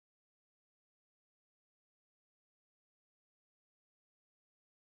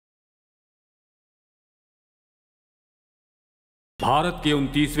भारत के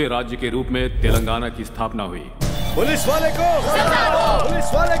 29वें राज्य के रूप में तेलंगाना की स्थापना हुई। पुलिस वाले को सजा दो,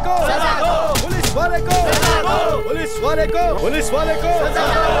 पुलिस वाले को सजा दो, पुलिस वाले को सजा दो, पुलिस वाले को, पुलिस वाले को सजा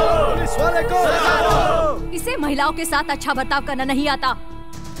दो, पुलिस वाले को सजा दो। इसे महिलाओं के साथ अच्छा बर्ताव करना नहीं आता।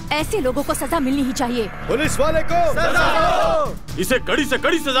 ऐसे लोगों को सजा मिलनी ही चाहिए। पुलिस वाले को सजा दो, इसे कड़ी से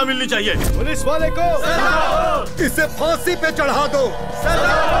कड़ी सजा मिलनी चाहिए। पुलिस वाले को सजा दो, इसे फांसी पे चढ़ा दो।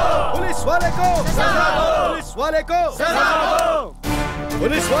 सजा दो, पुलिस वाले को सजा दो, पुलिस वाले को सजा दो,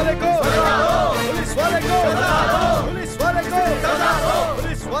 पुलिस वाले को सजा दो, पुलिस वाले को सजा दो, पुलिस वाले को सजा दो,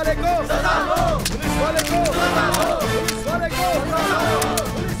 पुलिस वाले को सजा दो, पुलिस वाले को सजा दो, पुलिस वाले को सजा दो,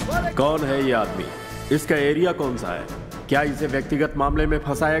 पुलिस वाले। कौन है ये आदमी? इसका एरिया कौन सा है? क्या इसे व्यक्तिगत मामले में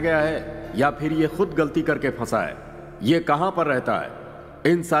फंसाया गया है या फिर ये खुद गलती करके फंसा है? ये कहां पर रहता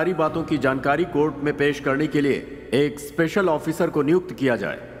है? इन सारी बातों की जानकारी कोर्ट में पेश करने के लिए एक स्पेशल ऑफिसर को नियुक्त किया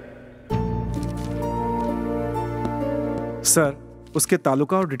जाए। सर, उसके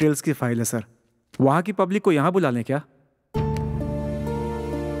तालुका और डिटेल्स की फाइल है सर। वहां की पब्लिक को यहां बुला लें क्या?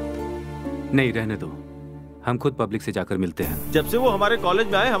 नहीं, रहने दो, हम खुद पब्लिक से जाकर मिलते हैं। जब से वो हमारे कॉलेज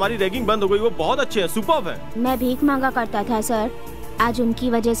में आए हमारी रैगिंग बंद हो गई। वो बहुत अच्छे हैं, सुपर्ब है। मैं भीख मांगा करता था सर, आज उनकी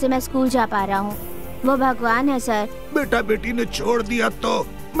वजह से मैं स्कूल जा पा रहा हूँ। वो भगवान है सर। बेटा बेटी ने छोड़ दिया तो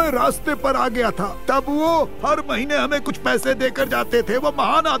मैं रास्ते पर आ गया था, तब वो हर महीने हमें कुछ पैसे देकर जाते थे। वो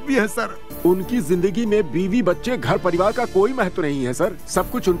महान आदमी है सर। उनकी जिंदगी में बीवी बच्चे घर परिवार का कोई महत्व नहीं है सर।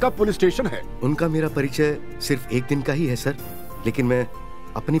 सब कुछ उनका पुलिस स्टेशन है। उनका मेरा परिचय सिर्फ एक दिन का ही है सर, लेकिन मैं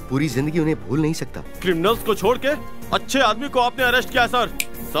अपनी पूरी जिंदगी उन्हें भूल नहीं सकता। क्रिमिनल्स को छोड़ के अच्छे आदमी को आपने अरेस्ट किया सर।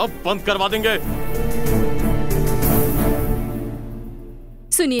 सब बंद करवा देंगे।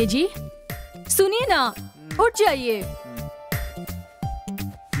 सुनिए जी, सुनिए ना, उठ जाइए।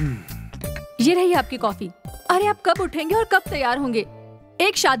 ये रही आपकी कॉफी। अरे आप कब उठेंगे और कब तैयार होंगे?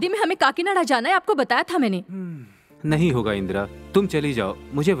 एक शादी में हमें काकीनाडा जाना है, आपको बताया था मैंने। नहीं होगा इंदिरा, तुम चली जाओ,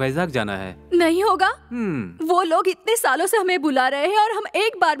 मुझे वैजाग जाना है। नहीं होगा? वो लोग इतने सालों से हमें बुला रहे हैं और हम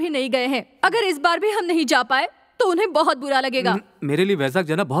एक बार भी नहीं गए हैं। अगर इस बार भी हम नहीं जा पाए तो उन्हें बहुत बुरा लगेगा। मेरे लिए वैजाग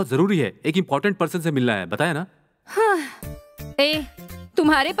जाना बहुत जरूरी है, एक इम्पोर्टेंट पर्सन से मिलना है, बताया ना। हाँ।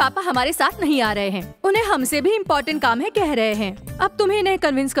 तुम्हारे पापा हमारे साथ नहीं आ रहे हैं, उन्हें हमसे भी इम्पोर्टेंट काम है कह रहे हैं। अब तुम्हें इन्हें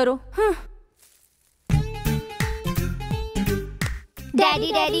कन्विंस करो। हाँ।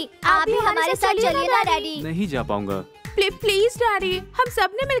 डैडी डैडी, आप भी हमारे साथ चलिए ना डैडी। नहीं जा पाऊंगा। प्लीज डैडी, हम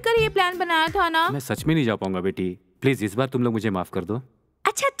सब ने मिलकर ये प्लान बनाया था ना। मैं सच में नहीं जा पाऊंगा बेटी, प्लीज इस बार तुम लोग मुझे माफ कर दो।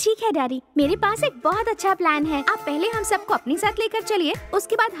 अच्छा ठीक है डैडी, मेरे पास एक बहुत अच्छा प्लान है। आप पहले हम सबको अपने साथ लेकर चलिए,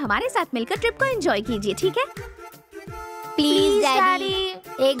 उसके बाद हमारे साथ मिलकर ट्रिप को एंजॉय कीजिए, ठीक है? प्लीज डैडी,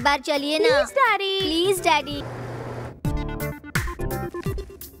 एक बार चलिए ना। Please daddy, please daddy.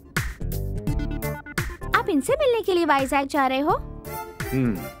 आप इनसे मिलने के लिए वाइजैक जा रहे हो?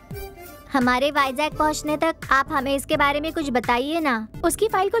 हमारे वाइजैक पहुंचने तक आप हमें इसके बारे में कुछ बताइए ना। उसकी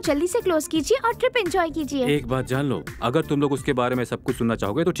फाइल को जल्दी से क्लोज कीजिए और ट्रिप एंजॉय कीजिए। एक बात जान लो, अगर तुम लोग उसके बारे में सब कुछ सुनना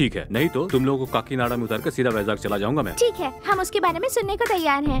चाहोगे तो ठीक है, नहीं तो तुम लोगों को काकीनाडा में उतार कर सीधा वैजाग चला जाऊंगा मैं। ठीक है, हम उसके बारे में सुनने को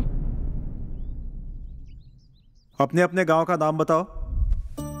तैयार हैं। अपने अपने गांव का नाम बताओ।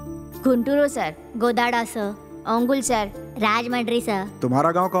 गुंटूरू sir, गोदाड़ा sir, Angul sir, Rajahmundry sir.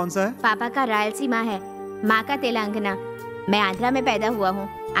 तुम्हारा गांव कौन सा है? पापा का रायलसीमा है, माँ का तेलंगाना। मैं आंध्रा में पैदा हुआ हूँ।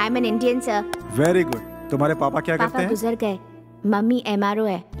 I am an Indian sir. Very good. तुम्हारे पापा क्या करते हैं? पापा गुजर गए, मम्मी MRO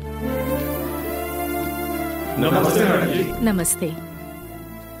है। नमस्ते मैडम जी। नमस्ते।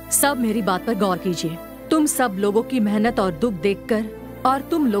 सब मेरी बात पर गौर कीजिए। तुम सब लोगों की मेहनत और दुख देखकर और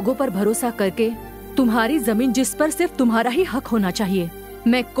तुम लोगों पर भरोसा करके तुम्हारी जमीन जिस पर सिर्फ तुम्हारा ही हक होना चाहिए,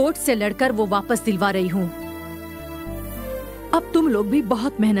 मैं कोर्ट से लड़कर वो वापस दिलवा रही हूँ। अब तुम लोग भी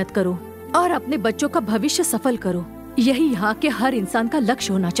बहुत मेहनत करो और अपने बच्चों का भविष्य सफल करो। यही यहाँ के हर इंसान का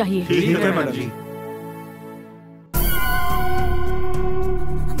लक्ष्य होना चाहिए। ठीक है मैडम जी।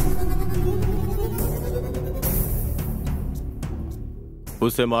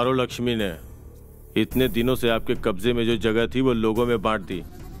 उसे मारो लक्ष्मी ने। इतने दिनों से आपके कब्जे में जो जगह थी वो लोगों में बांट दी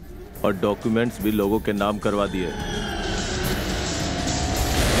और डॉक्यूमेंट्स भी लोगों के नाम करवा दिए।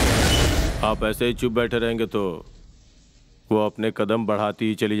 आप ऐसे ही चुप बैठे रहेंगे तो वो अपने कदम बढ़ाती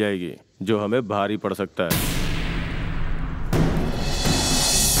ही चली जाएगी, जो हमें भारी पड़ सकता है।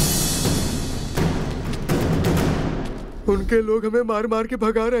 उनके लोग हमें मार मार के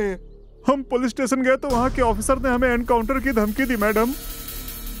भगा रहे हैं। हम पुलिस स्टेशन गए तो वहाँ के ऑफिसर ने हमें एनकाउंटर की धमकी दी। मैडम,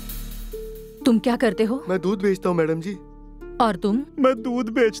 तुम क्या करते हो? मैं दूध बेचता हूँ मैडम जी। और तुम? मैं दूध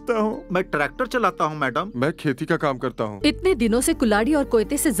बेचता हूँ। मैं ट्रैक्टर चलाता हूँ मैडम। मैं खेती का काम करता हूँ। इतने दिनों से कुल्हाड़ी और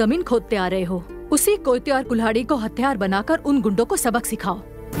कोयते से जमीन खोदते आ रहे हो। उसी कोयते और कुल्हाड़ी को हथियार बनाकर उन गुंडों को सबक सिखाओ।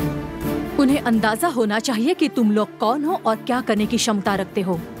 उन्हें अंदाजा होना चाहिए कि तुम लोग कौन हो और क्या करने की क्षमता रखते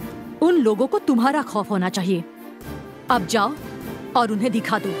हो। उन लोगों को तुम्हारा खौफ होना चाहिए। अब जाओ और उन्हें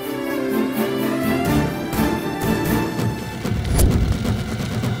दिखा दो।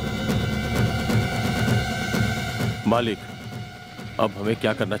 मालिक, अब हमें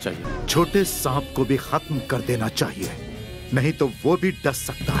क्या करना चाहिए? छोटे सांप को भी खत्म कर देना चाहिए, नहीं तो वो भी डस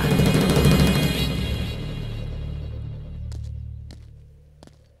सकता है।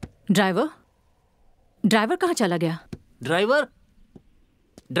 ड्राइवर कहाँ चला गया? ड्राइवर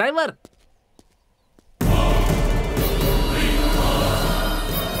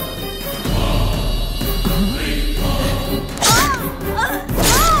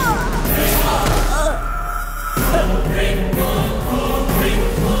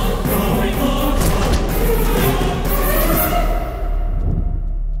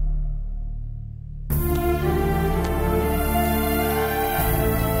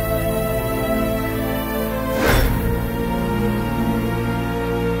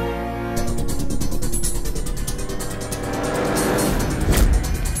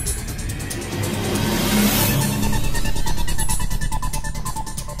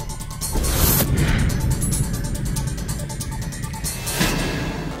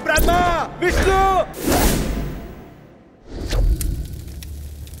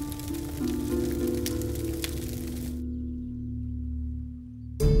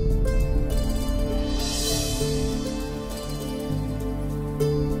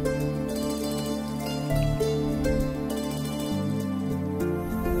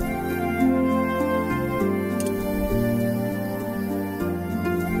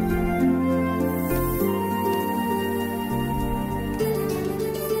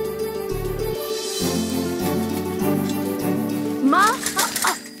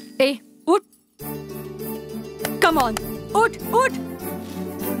कम ऑन, उठ उठ,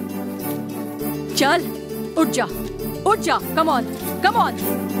 चल उठ जा, कम ऑन कम ऑन।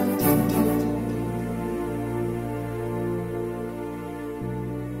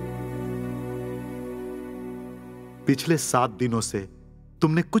 पिछले 7 दिनों से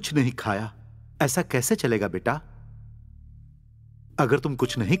तुमने कुछ नहीं खाया, ऐसा कैसे चलेगा बेटा? अगर तुम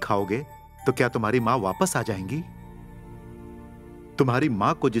कुछ नहीं खाओगे तो क्या तुम्हारी मां वापस आ जाएंगी? तुम्हारी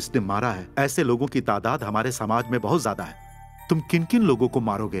मां को जिसने मारा है, ऐसे लोगों की तादाद हमारे समाज में बहुत ज्यादा है। तुम किन किन लोगों को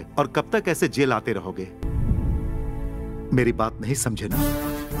मारोगे और कब तक ऐसे जेल आते रहोगे? मेरी बात नहीं समझे ना?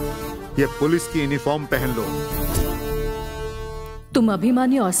 ये पुलिस की यूनिफॉर्म पहन लो। तुम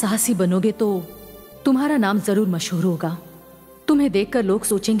अभिमानी और साहसी बनोगे तो तुम्हारा नाम जरूर मशहूर होगा। तुम्हें देखकर लोग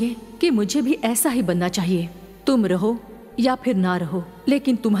सोचेंगे कि मुझे भी ऐसा ही बनना चाहिए। तुम रहो या फिर ना रहो,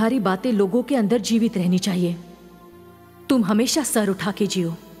 लेकिन तुम्हारी बातें लोगों के अंदर जीवित रहनी चाहिए। तुम हमेशा सर उठा के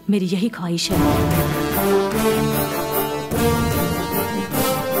जियो, मेरी यही ख्वाहिश है।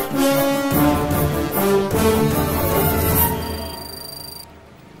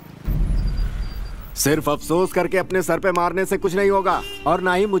 सिर्फ अफसोस करके अपने सर पे मारने से कुछ नहीं होगा, और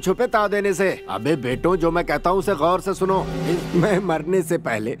ना ही मुझों पे ताव देने से। अबे बेटो, जो मैं कहता हूँ उसे गौर से सुनो। मैं मरने से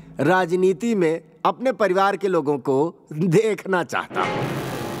पहले राजनीति में अपने परिवार के लोगों को देखना चाहता हूँ।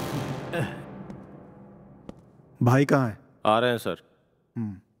 भाई कहाँ है? आ रहे हैं सर।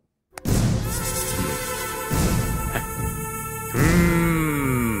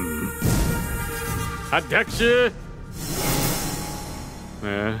 अध्यक्ष,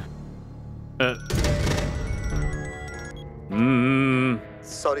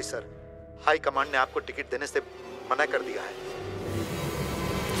 सॉरी सर, हाई कमांड ने आपको टिकट देने से मना कर दिया है।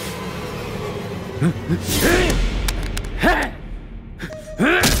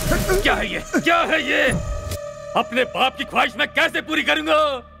 क्या है ये? क्या है ये? अपने बाप की ख्वाहिश मैं कैसे पूरी करूंगा?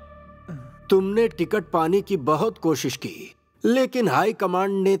 तुमने टिकट पाने की बहुत कोशिश की, लेकिन हाई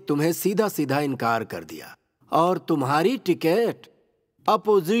कमांड ने तुम्हें सीधा सीधा इनकार कर दिया और तुम्हारी टिकट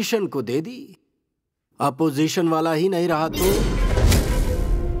अपोजिशन को दे दी। अपोजिशन वाला ही नहीं रहा तो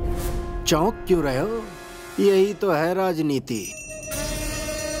चौंक क्यों रहे हो? यही तो है राजनीति।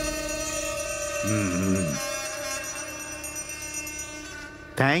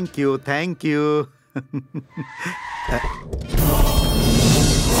 Thank you, thank you.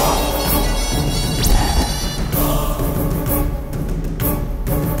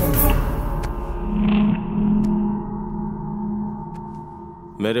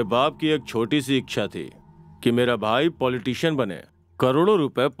 मेरे बाप की एक छोटी सी इच्छा थी कि मेरा भाई पॉलिटिशियन बने। करोड़ों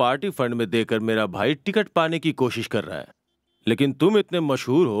रुपए पार्टी फंड में देकर मेरा भाई टिकट पाने की कोशिश कर रहा है, लेकिन तुम इतने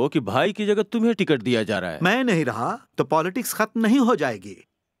मशहूर हो कि भाई की जगह तुम्हें टिकट दिया जा रहा है। मैं नहीं रहा तो पॉलिटिक्स खत्म नहीं हो जाएगी।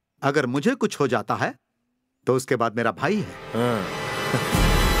 अगर मुझे कुछ हो जाता है तो उसके बाद मेरा भाई है।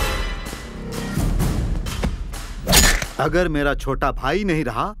 अगर मेरा छोटा भाई नहीं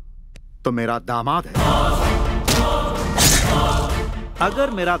रहा तो मेरा दामाद है। अगर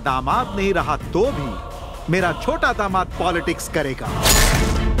मेरा दामाद नहीं रहा तो भी मेरा छोटा दामाद पॉलिटिक्स करेगा।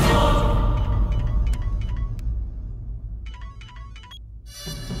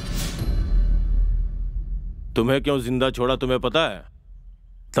 तुम्हें क्यों जिंदा छोड़ा तुम्हें पता है?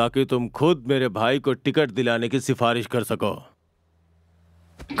 ताकि तुम खुद मेरे भाई को टिकट दिलाने की सिफारिश कर सको।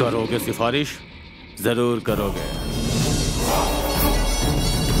 करोगे सिफारिश? जरूर करोगे।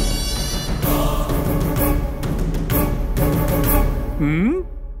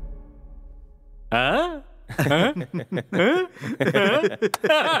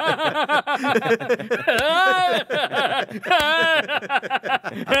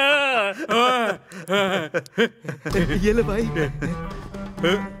 ये ले भाई।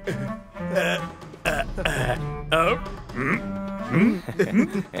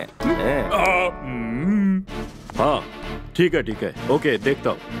 हाँ ठीक है ओके देखता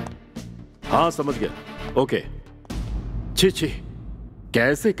हूँ। हाँ समझ गया ओके। छी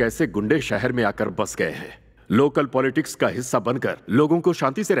कैसे कैसे गुंडे शहर में आकर बस गए हैं। लोकल पॉलिटिक्स का हिस्सा बनकर लोगों को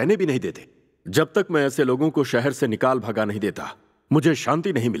शांति से रहने भी नहीं देते। जब तक मैं ऐसे लोगों को शहर से निकाल भगा नहीं देता मुझे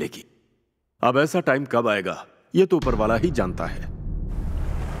शांति नहीं मिलेगी। अब ऐसा टाइम कब आएगा ये तो ऊपर वाला ही जानता है।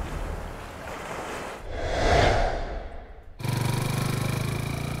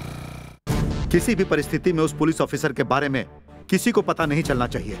 किसी भी परिस्थिति में उस पुलिस ऑफिसर के बारे में किसी को पता नहीं चलना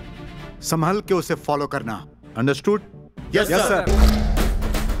चाहिए। संभल के उसे फॉलो करना। अंडरस्टूड? Yes sir.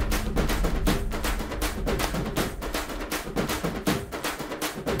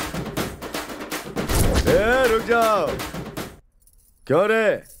 रुक जाओ। क्यों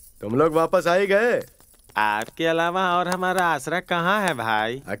रे, तुम लोग वापस आ ही गए? आपके अलावा और हमारा आसरा कहाँ है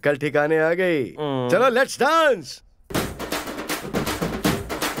भाई? अक्ल ठिकाने आ गई। चलो लेट्स डांस।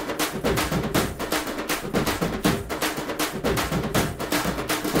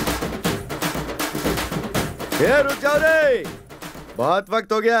 रुक जाओ रे, बहुत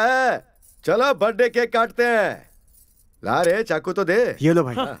वक्त हो गया है। चलो बर्थडे केक काटते हैं। ला रे चाकू तो दे। ये लो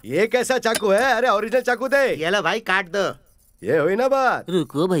भाई। ये कैसा चाकू है? अरे ओरिजिनल चाकू दे। ये लो भाई काट दो। ये हुई ना बात।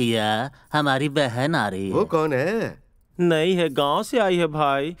 रुको भैया, हमारी बहन आ रही है। वो कौन है? नहीं है, गांव से आई है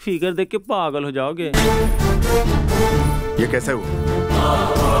भाई। फिगर देख के पागल हो जाओगे। ये कैसे हुआ?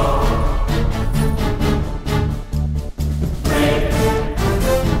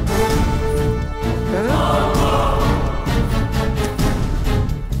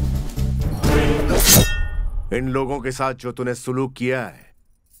 इन लोगों के साथ जो तूने सुलूक किया है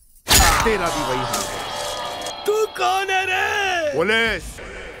तेरा भी वही हाल है। तू कौन है रे? पुलिस।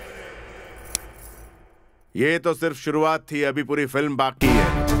 ये तो सिर्फ शुरुआत थी, अभी पूरी फिल्म बाकी है।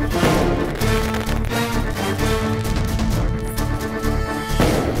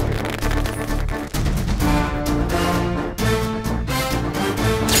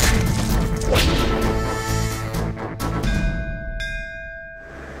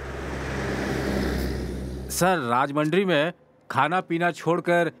 सर, राजमंड्री में खाना पीना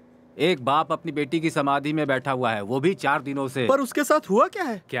छोड़कर एक बाप अपनी बेटी की समाधि में बैठा हुआ है, वो भी 4 दिनों से। पर उसके साथ हुआ क्या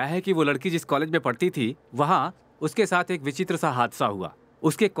है? क्या है कि वो लड़की जिस कॉलेज में पढ़ती थी वहाँ उसके साथ एक विचित्र सा हादसा हुआ।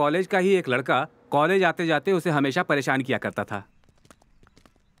 उसके कॉलेज का ही एक लड़का कॉलेज आते जाते उसे हमेशा परेशान किया करता था।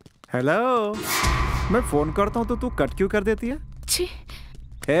 हेलो, मैं फोन करता हूँ तो तू कट क्यों कर देती है? छी।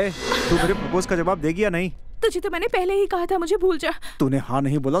 तू मेरे प्रपोज का जवाब देगी या नहीं? तुझे तो मैंने पहले ही कहा था, मुझे भूल जा। तूने हाँ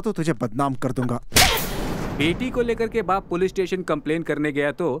नहीं बोला तो तुझे बदनाम कर दूंगा। बेटी को लेकर के बाप पुलिस स्टेशन कंप्लेन करने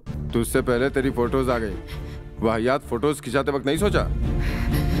गया तो तुझसे पहले तेरी फोटोज आ गई। वाहियात फोटोज खिंचाते वक्त नहीं सोचा?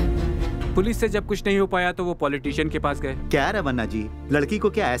 पुलिस से जब कुछ नहीं हो पाया तो वो पॉलिटिशियन के पास गए। क्या रमन्ना जी, लड़की को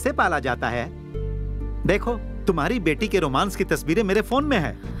क्या ऐसे पाला जाता है? देखो, तुम्हारी बेटी के रोमांस की तस्वीरें मेरे फोन में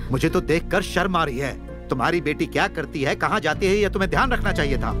है। मुझे तो देखकर शर्म आ रही है। तुम्हारी बेटी क्या करती है, कहाँ जाती है, यह तुम्हें ध्यान रखना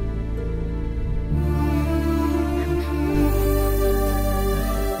चाहिए था।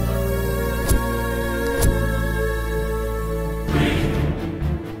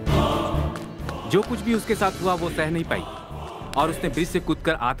 जो कुछ भी उसके साथ हुआ वो सह नहीं पाई और उसने ब्रिज से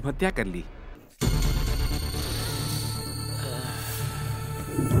कूदकर आत्महत्या कर ली।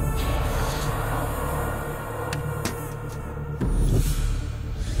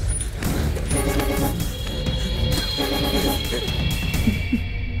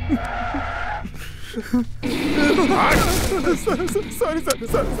 सॉरी।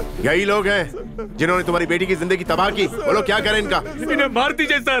 यही लोग हैं जिन्होंने तुम्हारी बेटी की जिंदगी तबाह की। बोलो क्या करें इनका? इन्हें मार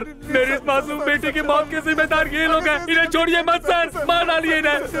दीजिए सर। मेरी इस मासूम बेटी की मौत के जिम्मेदार ये लोग हैं। इन्हें छोड़िए मत सर, मार डालिए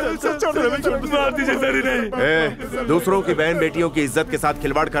इन्हें। मार दीजिए सर इन्हें। दूसरों की बहन बेटियों की इज्जत के साथ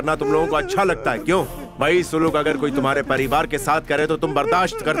खिलवाड़ करना तुम लोगों को अच्छा लगता है, क्यों? वही सुलूक अगर कोई तुम्हारे परिवार के साथ करे तो तुम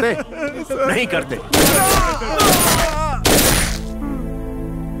बर्दाश्त करते? नहीं करते।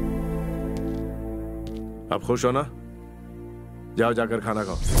 अब खुश हो ना? जाओ जाकर खाना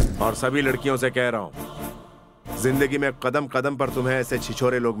खाओ। और सभी लड़कियों से कह रहा हूं, जिंदगी में कदम कदम पर तुम्हें ऐसे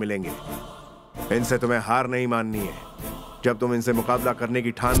छिछोरे लोग मिलेंगे। इनसे तुम्हें हार नहीं माननी है। जब तुम इनसे मुकाबला करने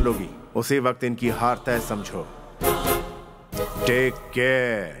की ठान लोगी, उसी वक्त इनकी हार तय समझो। Take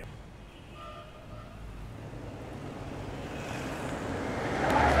care.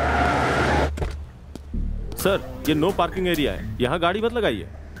 सर, ये नो पार्किंग एरिया है, यहाँ गाड़ी मत लगाइए।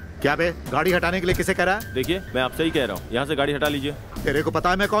 क्या बे, गाड़ी हटाने के लिए किसे कह रहा है? देखिए, मैं आपसे ही कह रहा हूँ, यहाँ से गाड़ी हटा लीजिए। तेरे को पता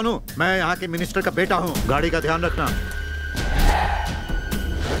है मैं कौन हूँ? मैं यहाँ के मिनिस्टर का बेटा हूँ। गाड़ी का ध्यान रखना।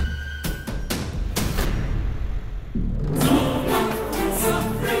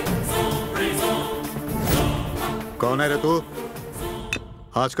 कौन है रे तू?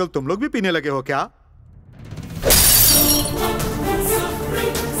 आजकल तुम लोग भी पीने लगे हो क्या?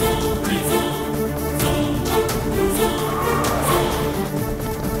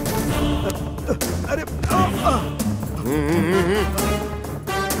 अरे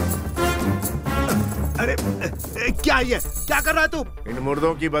अरे क्या ये? क्या कर रहा है तू? इन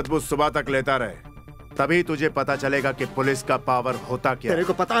मुर्दों की बदबू सुबह तक लेता रहे, तभी तुझे पता चलेगा कि पुलिस का पावर होता क्या। तेरे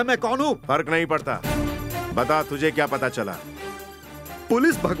को पता है मैं कौन हूँ? फर्क नहीं पड़ता। बता, तुझे क्या पता चला?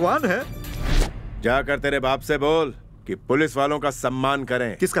 पुलिस भगवान है। जाकर तेरे बाप से बोल कि पुलिस वालों का सम्मान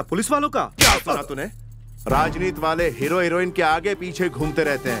करें। किसका? पुलिस वालों का? क्या सुना तूने? राजनीति वाले हीरो हीरोइन के आगे पीछे घूमते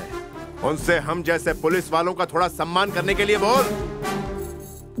रहते हैं। उनसे हम जैसे पुलिस वालों का थोड़ा सम्मान करने के लिए बोल।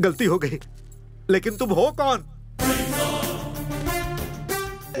 गलती हो गई, लेकिन तुम हो कौन?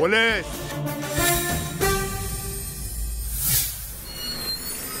 पुलिस।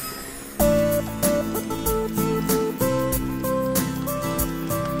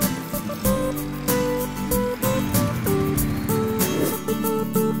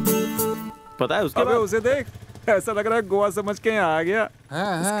 पता है उसके बाद उसे देख, ऐसा लग रहा है गोवा समझ के यहाँ आ गया।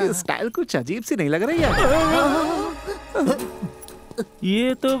 उसकी स्टाइल कुछ अजीब सी नहीं लग रही है?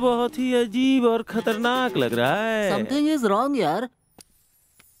 ये तो बहुत ही अजीब और खतरनाक लग रहा है। समथिंग इज रॉन्ग यार।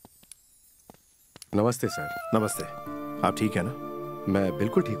 नमस्ते सर। नमस्ते। आप ठीक है ना? मैं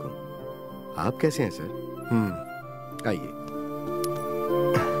बिल्कुल ठीक हूँ। आप कैसे हैं सर? आइए।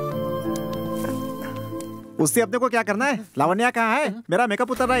 उससे अपने को क्या करना है? लावण्या कहाँ है? मेरा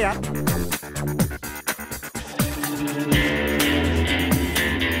मेकअप उतर रहा है यार।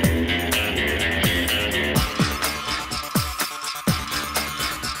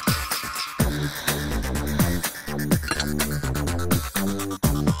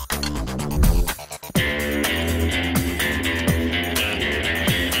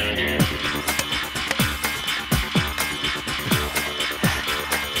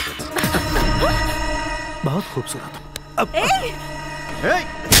 बहुत खूबसूरत। अब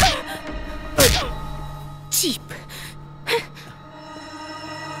चीप।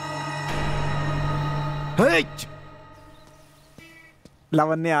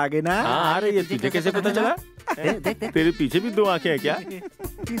 लावण्य आ गई ना? हाँ, आ रही है। तुझे कैसे पता चला? तेरे पीछे भी दो आंखें हैं क्या?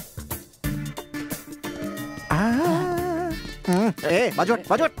 बाजू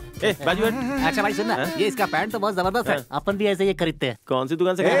अच्छा भाई सुनना, ये इसका पैंट तो बहुत जबरदस्त है। अपन भी ऐसे ये खरीदते हैं। कौन सी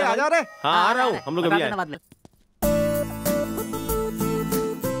दुकान से? आ जाओ रे। हाँ, आ रहा हूँ। हम लोग अभी आए।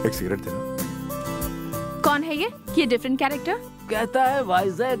 एक सिगरेट देना। कौन है ये? Different character? कहता है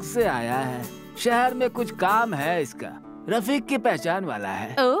वाइजैक से आया है, शहर में कुछ काम है इसका, रफीक की पहचान वाला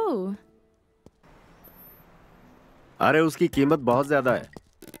है। ओह। अरे उसकी कीमत बहुत ज्यादा है।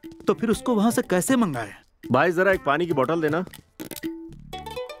 तो फिर उसको वहां से कैसे मंगाए? भाई जरा एक पानी की बोतल देना।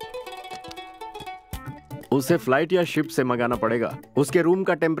 उसे फ्लाइट या शिप से मंगाना पड़ेगा। उसके रूम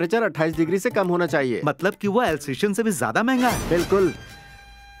का टेम्परेचर 28 डिग्री से कम होना चाहिए। मतलब कि वो एल्सेशियन से भी ज्यादा महंगा है? बिल्कुल।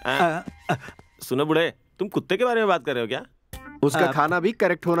 सुनो बुढ़े, तुम कुत्ते के बारे में बात कर रहे हो क्या? उसका खाना भी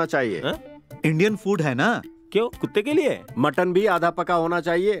करेक्ट होना चाहिए। इंडियन फूड है ना? क्यों? कुत्ते के लिए? मटन भी आधा पका होना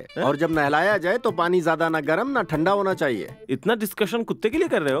चाहिए। और जब नहलाया जाए तो पानी ज्यादा ना गर्म ना ठंडा होना चाहिए। इतना डिस्कशन कुत्ते के लिए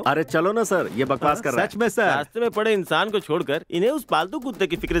कर रहे हो? अरे चलो ना सर, ये बकवास कर रहा है। सच में सर। रास्ते में पड़े इंसान को छोड़कर इन्हें उस पालतू कुत्ते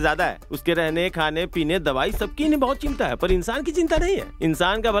की फिक्र ज्यादा है। उसके रहने, खाने, पीने, दवाई सबकी इन्हें बहुत चिंता है, पर इंसान की चिंता नहीं है।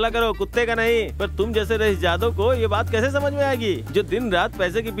 इंसान का भला करो, कुत्ते का नहीं। पर तुम जैसे रईस जादव को ये बात कैसे समझ में आएगी, जो दिन रात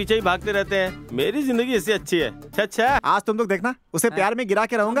पैसे के पीछे ही भागते रहते हैं? मेरी जिंदगी इससे अच्छी है। अच्छा, आज तुम लोग देखना, उसे प्यार में गिरा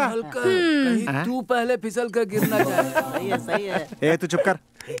के रहूंगा। कहीं तू पहले फिसल कर गिरना चाहे। सही है। ए तू चुप कर।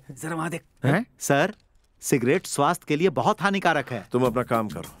 जरा वहाँ देख। सर, सिगरेट स्वास्थ्य के लिए बहुत हानिकारक है। तुम अपना काम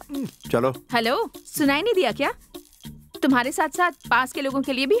करो, चलो। हेलो, सुनाई नहीं दिया क्या? तुम्हारे साथ साथ पास के लोगों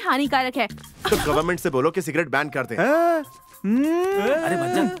के लिए भी हानिकारक है। तो गवर्नमेंट से बोलो कि सिगरेट बैन कर दे। अरे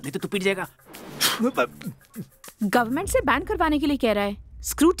बच जा, नहीं तो तू पिट जाएगा। गवर्नमेंट से बैन करवाने के लिए कह रहा है?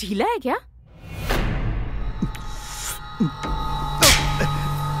 स्क्रू ढीला है क्या?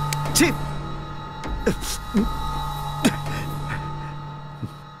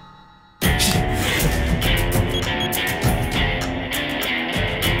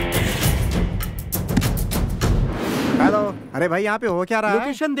 अरे भाई यहाँ पे हो क्या रहा है?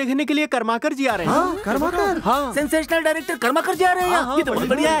 लोकेशन देखने के लिए कर्माकर जी आ रहे हैं। हाँ, कर्माकर? हाँ, सेंसेशनल डायरेक्टर कर्माकर जी आ रहे हैं। ये तो बहुत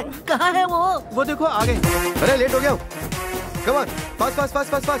बढ़िया है। कहाँ है वो देखो आ गए। अरे लेट हो गया हूँ। Come on, fast fast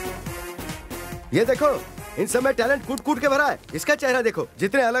fast fast fast. ये देखो, इन सब में टैलेंट कूट कूट के भरा है। इसका चेहरा देखो,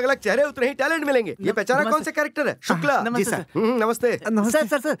 जितने अलग अलग चेहरे उतने ही टैलेंट मिलेंगे। ये पहचाना कौन से कैरेक्टर है? शुक्ला। जी सर। नमस्ते।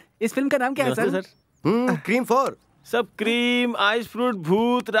 सर इस फिल्म का नाम क्या है सर? क्रीम 4। सब क्रीम, आइस फ्रूट,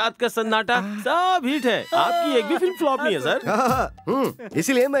 भूत, रात का सन्नाटा सब हिट है। आपकी एक भी फिल्म फ्लॉप नहीं है सर।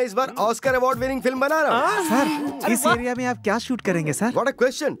 इसीलिए मैं इस बार ऑस्कर अवार्ड विनिंग फिल्म बना रहा हूँ। सर इस एरिया में आप क्या शूट करेंगे sir? What a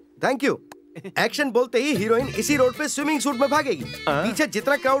question, thank you. Action बोलते ही हीरोइन इसी रोड पे स्विमिंग सूट में भागेगी। पीछे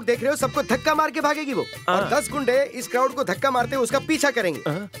जितना क्राउड देख रहे हो सबको धक्का मार के भागेगी वो। और 10 गुंडे इस क्राउड को धक्का मारते हुए उसका पीछा करेंगे।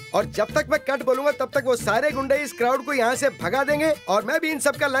 और जब तक मैं कट बोलूंगा तब तक वो सारे गुंडे इस क्राउड को यहाँ से भगा देंगे और मैं भी इन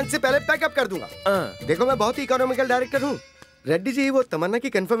सबका लंच से पहले पैकअप कर दूंगा। देखो मैं बहुत ही इकोनॉमिकल डायरेक्टर हूँ। रेड्डी जी, वो तमन्ना की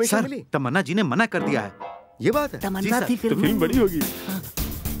कंफर्मेशन मिली? तमन्ना जी ने मना कर दिया है। ये बात है? तमन्ना थी फिल्म बड़ी होगी।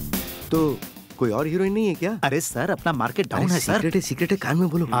 तो कोई और हीरोइन नहीं है क्या? अरे सर अपना मार्केट डाउन है सर। सीक्रेट है, कान में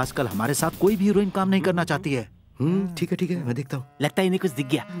बोलो। आजकल हमारे साथ कोई भी हीरोइन काम नहीं करना चाहती है। ठीक है, मैं देखता हूँ। लगता है इन्हें कुछ दिख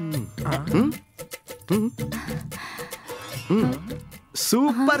गया।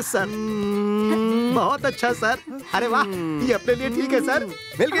 सुपर सर, बहुत अच्छा सर। अरे वाह, ये अपने लिए ठीक है सर।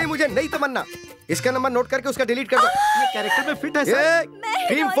 मिल गई मुझे नई तमन्ना। इसका नंबर नोट करके उसका डिलीट कर दो। ये कैरेक्टर में फिट है sir.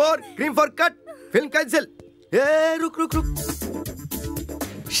 Cream 4 cut, film cancel. रुक।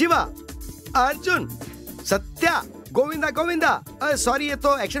 शिवा, अर्जुन, सत्या, गोविंदा। सॉरी, ये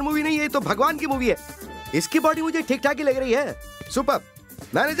तो एक्शन मूवी नहीं है, ये तो भगवान की मूवी है। इसकी बॉडी मुझे ठीक ठाक ही लग रही है। Super.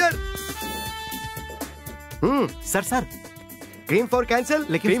 Manager. Sir cream 4 cancel,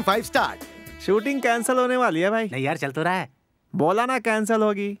 लेकिन क्रीम 5 स्टार्ट। शूटिंग कैंसिल होने वाली है भाई। नहीं यार, चल तो रहा है। बोला ना कैंसिल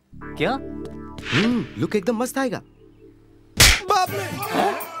होगी। क्यों? लुक एकदम मस्त आएगा। बाप रे,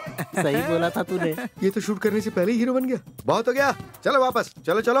 सही बोला था तूने। ये तो शूट करने से पहले ही हीरो बन गया। बहुत हो गया, चलो वापस।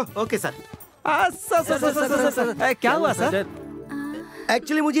 चलो। Okay sir. सर क्या हुआ सर?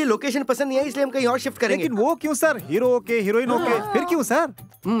 एक्चुअली मुझे लोकेशन पसंद नहीं है, इसलिए हम कहीं और शिफ्ट करेंगे। लेकिन वो क्यों sir? Hero okay, heroine okay, फिर क्यों सर?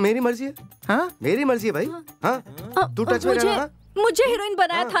 मेरी मर्जी है। हाँ, मेरी मर्जी है भाई। हाँ, तू टच में रहना। मुझे हीरोइन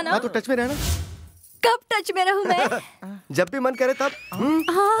बनाया था ना। हाँ, तो टच में रहना। कब टच में रहूं मैं? जब भी मन करे तब।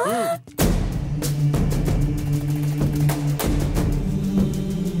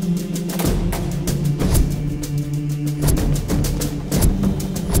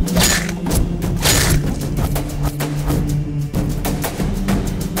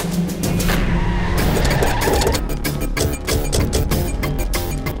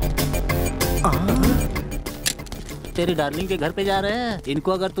 तेरी डार्लिंग के घर पे जा रहे हैं।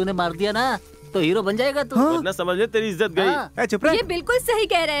 इनको अगर तूने मार दिया ना तो हीरो बन जाएगा तू। वरना समझ ले तेरी इज्जत गई। चुप रह। ये बिल्कुल सही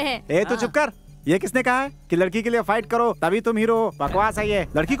कह रहे हैं। तो चुप कर। ये किसने कहा है कि लड़की के लिए फाइट करो तभी तुम हीरो हो? बकवास है ये।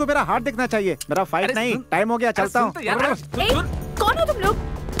 लड़की को मेरा हार्ट देखना चाहिए, मेरा फाइट नहीं। टाइम हो गया, चलता हूँ। कौन हो तुम लोग?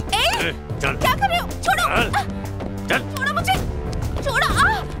 क्या कर रहे हो? छोड़ो मुझे, छोड़ो।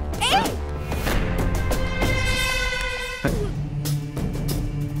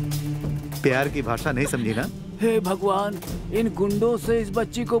 प्यार की भाषा नहीं समझी ना? हे भगवान, इन गुंडों से इस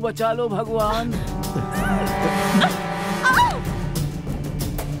बच्ची को बचा लो भगवान।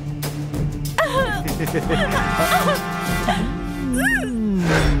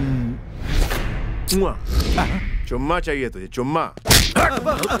 चुम्मा चाहिए तुझे? चुम्मा?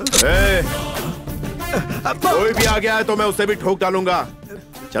 कोई भी आ गया है तो मैं उससे भी ठोक डालूंगा।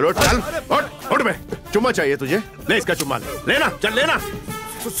 चलो चल, उठ बे। चुम्मा चाहिए तुझे? ले इसका चुम्मा, लेना, चल लेना।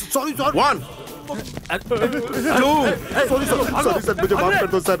 सॉरी 1 सॉरी सर, मुझे माफ कर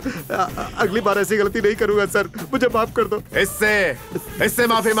दो सर। अगली बार ऐसी गलती नहीं करूंगा सर, मुझे माफ कर दो। इससे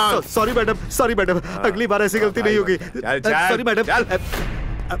माफी मांग। सॉरी मैडम, अगली बार ऐसी गलती नहीं होगी। Sorry madam.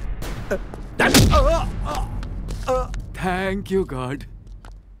 Thank you God.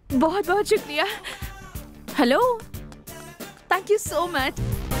 बहुत बहुत शुक्रिया। Hello, thank you so much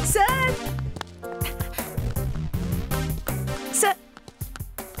sir.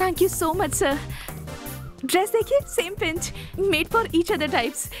 Thank you so much sir. Dress देखिए, same pinch, made for each other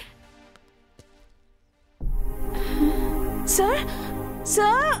types. Sir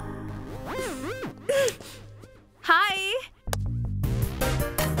hi.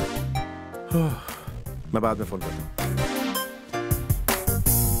 मैं बाद में फोन करता हूँ।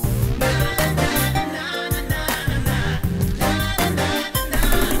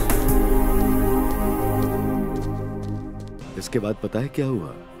 इसके बाद पता है क्या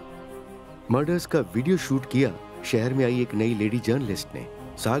हुआ? मर्डर्स का वीडियो शूट किया शहर में आई एक नई लेडी जर्नलिस्ट ने।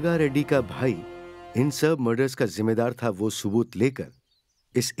 सागा रेड्डी का भाई इन सब मर्डर्स का जिम्मेदार था। वो सबूत लेकर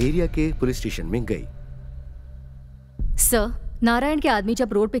इस एरिया के पुलिस स्टेशन में गई। सर, नारायण के आदमी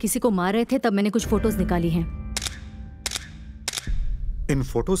जब रोड पे किसी को मार रहे थे तब मैंने कुछ फोटोज निकाली हैं। इन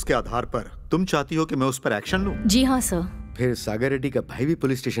फोटोज के आधार पर तुम चाहती हो कि मैं उस पर एक्शन लूं? जी हाँ सर। फिर सागर रेड्डी का भाई भी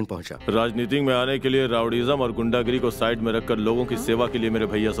पुलिस स्टेशन पहुंचा। राजनीति में आने के लिए राउडीजम और गुंडागिरी को साइड में रखकर लोगों की सेवा के लिए मेरे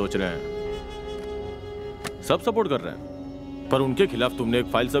भैया सोच रहे हैं। सब सपोर्ट कर रहे हैं, पर उनके खिलाफ तुमने एक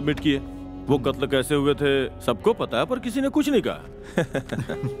फाइल सबमिट की है। वो कत्ल कैसे हुए थे सबको पता है, पर किसी ने कुछ नहीं कहा।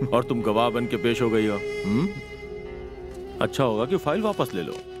 और तुम गवाह बन के पेश हो गई हो। अच्छा होगा कि फाइल वापस ले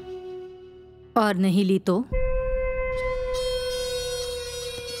लो। और नहीं ली तो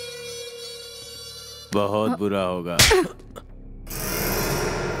बहुत बुरा होगा।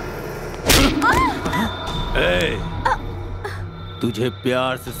 तुझे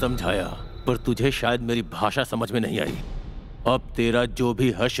प्यार से समझाया, पर तुझे शायद मेरी भाषा समझ में नहीं आई। अब तेरा जो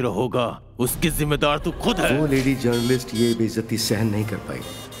भी हश्र होगा उसकी जिम्मेदार तू खुद है। वो लेडी जर्नलिस्ट ये बेइज्जती सहन नहीं कर पाई।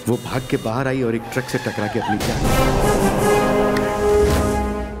 वो भाग के बाहर आई और एक ट्रक से टकरा के अपनी जान।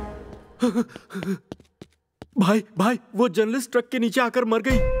 भाई वो जर्नलिस्ट ट्रक के नीचे आकर मर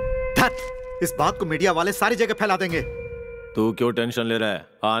गई। इस बात को मीडिया वाले सारी जगह फैला देंगे। तू क्यों टेंशन ले रहा है?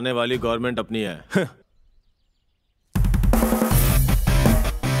 आने वाली गवर्नमेंट अपनी है।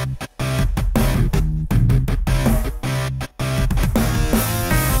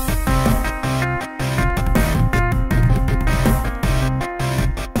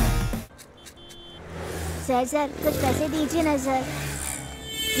 सर कुछ पैसे दीजिए ना सर।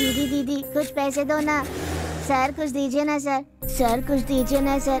 दीदी कुछ पैसे दो ना। सर कुछ दीजिए ना सर कुछ दीजिए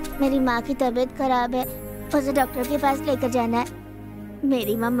ना सर। मेरी माँ की तबीयत खराब है, उसे डॉक्टर के पास लेकर जाना है।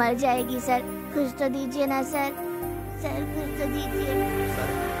 मेरी माँ मर जाएगी सर, कुछ तो दीजिए ना सर। सर कुछ तो दीजिए।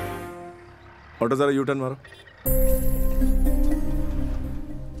 ऑटो जरा यू टर्न मारो।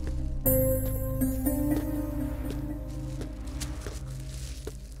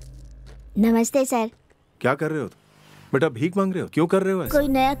 नमस्ते सर। क्या कर रहे हो? बेटा भीख मांग रहे हो? क्यों कर रहे हो ऐसा? कोई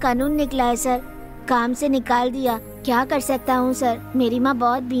नया कानून निकला है सर, काम से निकाल दिया। क्या कर सकता हूँ सर? मेरी माँ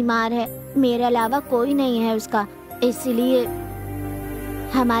बहुत बीमार है, मेरे अलावा कोई नहीं है उसका। इसलिए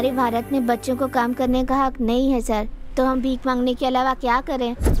हमारे भारत में बच्चों को काम करने का हक नहीं है सर। तो हम भीख मांगने के अलावा क्या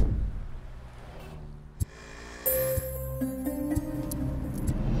करें?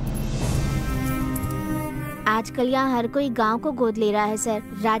 आजकल यहाँ हर कोई गांव को गोद ले रहा है सर।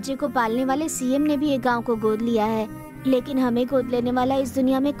 राज्य को पालने वाले सीएम ने भी एक गांव को गोद लिया है, लेकिन हमें गोद लेने वाला इस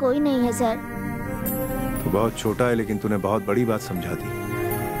दुनिया में कोई नहीं है सर। तू बहुत छोटा है, लेकिन तूने बहुत बड़ी बात समझा दी।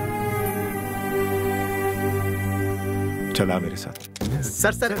 चला मेरे साथ।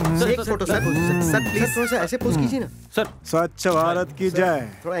 सर एक फोटो सर प्लीज थोड़ा सा ऐसे पोज कीजिए ना सर। स्वच्छ भारत की जय।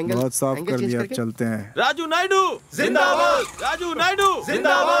 थोड़ा एंगल बहुत साफ कर दिया, करके। चलते हैं। राजू नायडू जिंदाबाद। राजू नायडू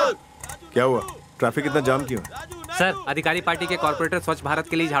जिंदाबाद। क्या हुआ? ट्रैफिक इतना जाम क्यों? सर अधिकारी पार्टी के कॉर्पोरेटर स्वच्छ भारत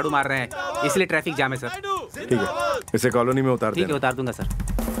के लिए झाड़ू मार रहे हैं, इसलिए ट्रैफिक जाम है सर। ठीक है, इसे कॉलोनी में उतार ठीक है, उतार दूंगा सर।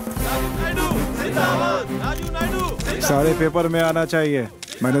 सारे पेपर में आना चाहिए।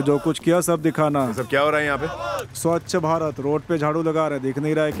 मैंने जो कुछ किया सब दिखाना। सब क्या हो रहा है यहाँ पे? स्वच्छ भारत रोड पे झाड़ू लगा रहे, दिख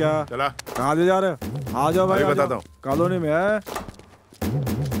नहीं रहा है क्या? चला। कहाँ ले जा रहे हो? आ जाओ भाई, बताता हूँ। कॉलोनी में है।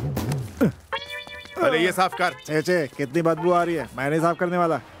 अरे ये साफ कर। चे कितनी बदबू आ रही है, मैं नहीं साफ करने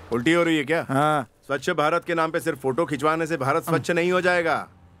वाला। उल्टी हो रही है क्या? हाँ। स्वच्छ भारत के नाम पे सिर्फ फोटो खिंचवाने से भारत स्वच्छ नहीं हो जाएगा।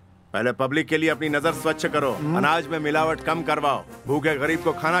 पहले पब्लिक के लिए अपनी नजर स्वच्छ करो। अनाज में मिलावट कम करवाओ, भूखे गरीब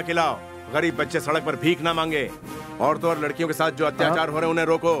को खाना खिलाओ, गरीब बच्चे सड़क पर भीख ना मांगे। औरतों और लड़कियों के साथ जो अत्याचार हो रहे हैं उन्हें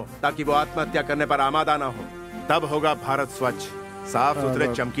रोको, ताकि वो आत्महत्या करने पर आमादा ना हो। तब होगा भारत स्वच्छ। साफ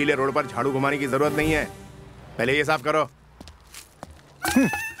सुथरे चमकीले रोड पर झाड़ू घुमाने की जरूरत नहीं है, पहले ये साफ करो।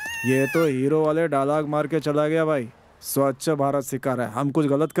 ये तो हीरो वाले डायलॉग मार के चला गया भाई। स्वच्छ भारत सिखा रहा है, हम कुछ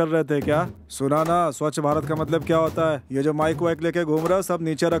गलत कर रहे थे क्या? सुना ना, स्वच्छ भारत का मतलब क्या होता है? ये जो माइक वाइक लेके घूम रहा है सब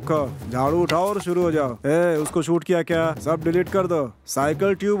नीचे रखो, झाड़ू उठाओ और शुरू हो जाओ। उसको शूट किया क्या? सब डिलीट कर दो।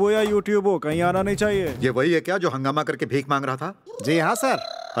 साइकिल ट्यूब हो या यूट्यूब हो, कहीं आना नहीं चाहिए। ये वही है क्या जो हंगामा करके भीख मांग रहा था? जी हाँ सर।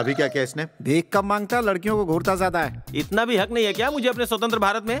 अभी क्या किया इसने? भीख कम मांगता, लड़कियों को घूरता ज्यादा है। इतना भी हक नहीं है क्या मुझे अपने स्वतंत्र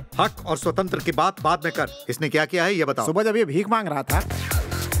भारत में? हक और स्वतंत्र की बात बाद में कर, इसने क्या किया है ये बताओ। सुबह जब ये भीख मांग रहा था,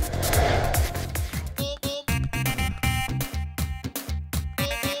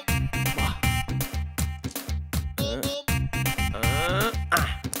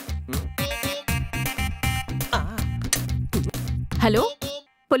 हेलो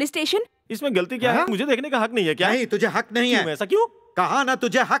पुलिस स्टेशन। इसमें गलती क्या है? मुझे देखने का हक नहीं है क्या? नहीं, तुझे हक नहीं है। ऐसा क्यों? कहा ना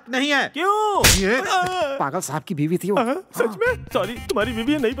तुझे हक नहीं है। क्यों? ये पागल साहब की बीवी थी वो। सच में? सॉरी, तुम्हारी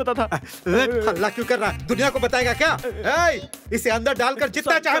बीवी है, नहीं पता था। हल्ला क्यों कर रहा है? दुनिया को बताएगा क्या? इसे अंदर डालकर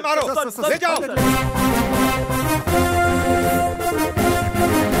जितना चाहे मारो, ले जाओ।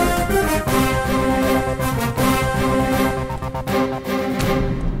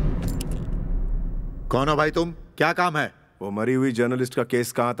 कौन हो भाई तुम? क्या काम है? वो मरी हुई जर्नलिस्ट का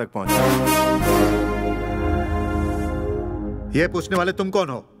केस कहाँ तक पहुंचा? ये पूछने वाले तुम कौन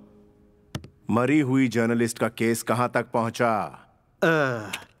हो? मरी हुई जर्नलिस्ट का केस कहां तक पहुंचा?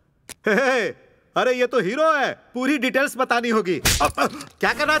 अरे ये तो हीरो है, पूरी डिटेल्स बतानी होगी।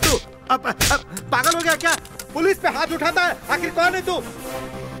 क्या कर रहा तू? पागल हो गया क्या? पुलिस पे हाथ उठाता है, आखिर कौन है तू?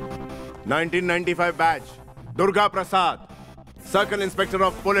 1995 batch, Durga Prasad, circle inspector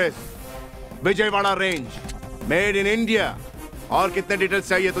of police, Vijayawada range, made in India. और कितने डिटेल्स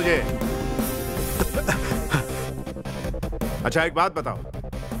चाहिए तुझे? अच्छा एक बात बताओ,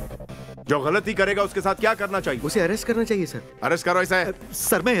 जो गलती करेगा उसके साथ क्या करना चाहिए? उसे अरेस्ट करना चाहिए सर। अरेस्ट करो इसे।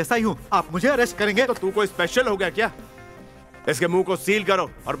 सर मैं ऐसा ही हूँ, आप मुझे अरेस्ट करेंगे? तो तू कोई स्पेशल हो गया क्या? इसके मुंह को सील करो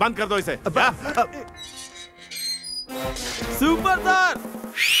और बंद कर दो इसे। Super sir.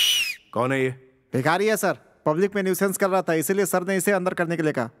 कौन है ये? भिखारी है सर, पब्लिक में न्यूसेंस कर रहा था, इसीलिए सर ने इसे अंदर करने के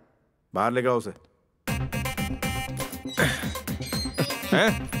लिए कहा। बाहर ले जाओ उसे।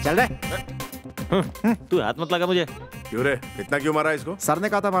 चल रहे। तू हाथ मत लगा मुझे। क्यों रे, इतना क्यों मारा इसको? सर ने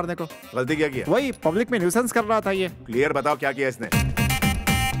कहा था मारने को। गलती क्या किया? वही पब्लिक में न्यूसेंस कर रहा था ये। क्लियर बताओ क्या किया इसने?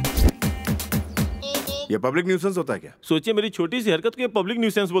 ये पब्लिक न्यूसेंस होता है क्या? सोचिए मेरी छोटी सी हरकत को ये पब्लिक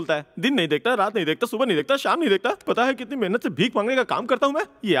न्यूसेंस बोलता है। दिन नहीं देखता, रात नहीं देखता, सुबह नहीं देखता, शाम नहीं देखता। पता है कितनी मेहनत से भीख मांगने का काम करता हूँ मैं?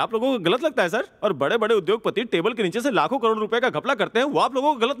 ये आप लोगों को गलत लगता है सर? और बड़े बड़े उद्योगपति टेबल के नीचे से लाखों करोड़ रुपए का घपला करते हैं, वो आप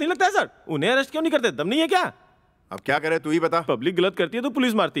लोगों को गलत नहीं लगता है सर? उन्हें अरेस्ट क्यों नहीं करते? दम नहीं है क्या? अब क्या करे तू ही बता। पब्लिक गलत करती है तो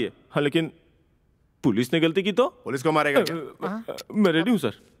पुलिस मारती है। हाँ लेकिन पुलिस ने गलती की तो पुलिस को मारेगा क्या? मैं रेडी हूँ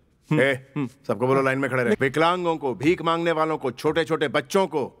सर। सबको बोलो लाइन में खड़े रहे। विकलांगों को, भीख मांगने वालों को, छोटे छोटे बच्चों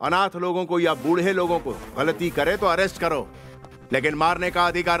को, अनाथ लोगों को या बूढ़े लोगों को गलती करे तो अरेस्ट करो, लेकिन मारने का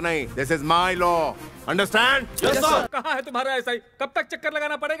अधिकार नहीं। This is my law, understand? कहाँ है तुम्हारा एसआई? कब तक चक्कर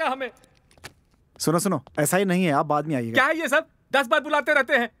लगाना पड़ेगा हमें? सुनो, ऐसा ही नहीं है, आप बाद में आइएगा। क्या है ये सब? 10 बार बुलाते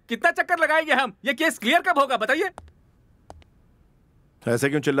रहते हैं, कितना चक्कर लगाएंगे हम? ये केस क्लियर कब होगा बताइए? ऐसे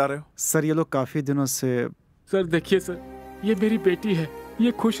क्यों चिल्ला रहे हो? सर ये लोग काफी दिनों से। सर देखिए सर, ये मेरी बेटी है,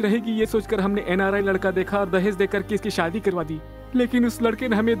 ये खुश रहेगी ये सोचकर हमने एनआरआई लड़का देखा और दहेज देकर के इसकी शादी करवा दी, लेकिन उस लड़के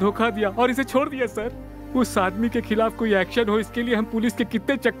ने हमें धोखा दिया और इसे छोड़ दिया। सर उस आदमी के खिलाफ कोई एक्शन हो, इसके लिए हम पुलिस के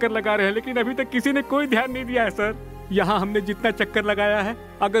कितने चक्कर लगा रहे हैं, लेकिन अभी तक किसी ने कोई ध्यान नहीं दिया है। सर यहाँ हमने जितना चक्कर लगाया है,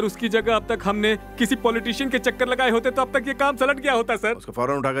 अगर उसकी जगह अब तक हमने किसी पॉलिटिशियन के चक्कर लगाए होते तो अब तक ये काम सलट गया होता। सर उसको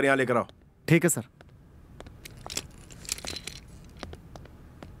फौरन उठाकर यहाँ लेकर आओ। ठीक है सर।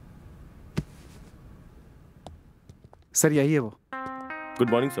 सर यही है वो। Good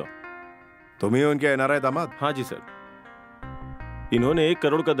morning sir. तुम ही हो इनके एनआरआई दामाद? हाँ जी सर। इन्होंने 1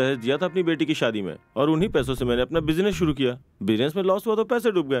 करोड़ का दहेज दिया था अपनी बेटी की शादी में, और उन्हीं पैसों से मैंने अपना बिजनेस शुरू किया। बिजनेस में लॉस हुआ तो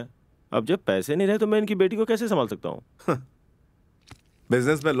पैसे डूब गए। अब जब पैसे नहीं रहे तो मैं इनकी बेटी को कैसे संभाल सकता हूँ?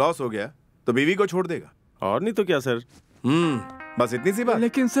 बिजनेस में लॉस हो गया तो बीवी को छोड़ देगा, और नहीं तो क्या सर। बस इतनी सी बात।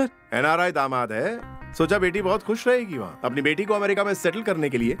 लेकिन सर एनआरआई दामाद है, सोचा बेटी बहुत खुश रहेगी वहाँ। अपनी बेटी को अमेरिका में सेटल करने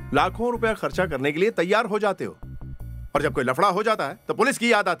के लिए लाखों रुपया खर्चा करने के लिए तैयार हो जाते हो, और जब कोई लफड़ा हो जाता है तो पुलिस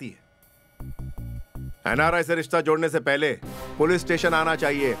की याद आती है। एनआरआई से रिश्ता जोड़ने से पहले पुलिस स्टेशन आना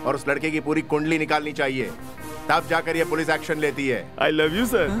चाहिए और उस लड़के की पूरी कुंडली निकालनी चाहिए, तब जाकर ये पुलिस एक्शन लेती है। I love you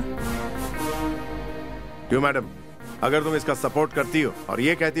sir. क्यों मैडम, अगर तुम इसका सपोर्ट करती हो और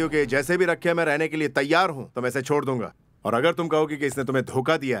ये कहती हो कि जैसे भी रखे मैं रहने के लिए तैयार हूं, तो मैं इसे छोड़ दूंगा। और अगर तुम कहोगी कि इसने तुम्हें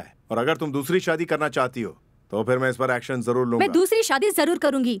धोखा दिया है और अगर तुम दूसरी शादी करना चाहती हो, तो फिर मैं इस पर एक्शन जरूर लूंगा। मैं दूसरी शादी जरूर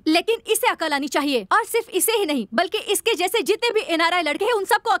करूंगी, लेकिन इसे अकल आनी चाहिए, और सिर्फ इसे ही नहीं बल्कि इसके जैसे जितने भी एनआरआई लड़के हैं उन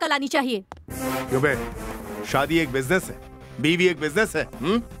सबको अकल आनी चाहिए। क्यों बे, शादी एक बिजनेस है, बीवी एक बिजनेस है।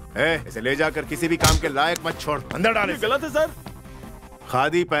 इसे ले जाकर किसी भी काम के लायक मत छोड़, अंदर डाले। गलत है सर।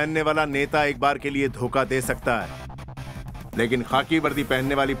 खादी पहनने वाला नेता एक बार के लिए धोखा दे सकता है, लेकिन खाकी वर्दी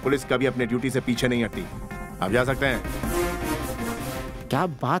पहनने वाली पुलिस कभी अपने ड्यूटी से पीछे नहीं हटती। आप जा सकते हैं। क्या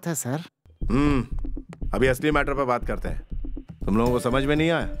बात है सर। अभी असली मैटर पर बात करते हैं। तुम लोगों को समझ में नहीं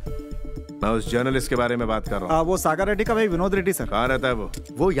आया? मैं उस जर्नलिस्ट के बारे में बात कर रहा हूँ। वो सागर रेड्डी का भाई विनोद रेड्डी सर। कहाँ रहता है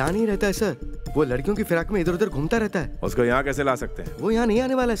वो यहाँ नहीं रहता है सर, वो लड़कियों की फिराक में इधर उधर घूमता रहता है। उसको यहाँ कैसे ला सकते हैं? वो यहाँ नहीं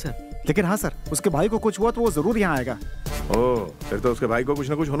आने वाला है सर। लेकिन हाँ सर, उसके भाई को कुछ हुआ तो वो जरूर यहाँ आएगा। ओह, फिर तो उसके भाई को कुछ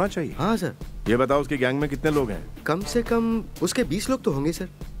ना कुछ होना चाहिए। हाँ सर। ये बताओ उसकी गैंग में कितने लोग हैं? कम से कम उसके 20 लोग तो होंगे सर।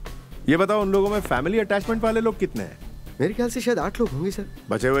 ये बताओ उन लोगों में फैमिली अटैचमेंट वाले लोग कितने हैं? मेरे ख्याल से शायद 8 लोग होंगे सर।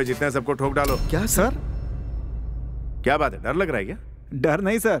 बचे हुए जितने सबको ठोक डालो। क्या सर? क्या बात है, डर लग रहा है क्या? डर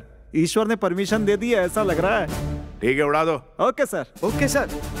नहीं सर, ईश्वर ने परमिशन दे दी है ऐसा लग रहा है। ठीक है, उड़ा दो। Okay sir. Okay sir.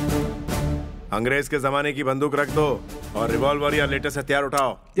 अंग्रेज के जमाने की बंदूक रख दो और रिवॉल्वर या लेटेस्ट हथियार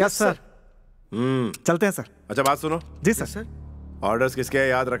उठाओ। Yes sir. चलते हैं सर। अच्छा बात सुनो। जी सर। ऑर्डर्स किसके है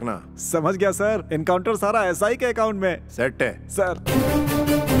याद रखना। समझ गया सर, इनकाउंटर सारा एसआई के अकाउंट में। सेट है सर।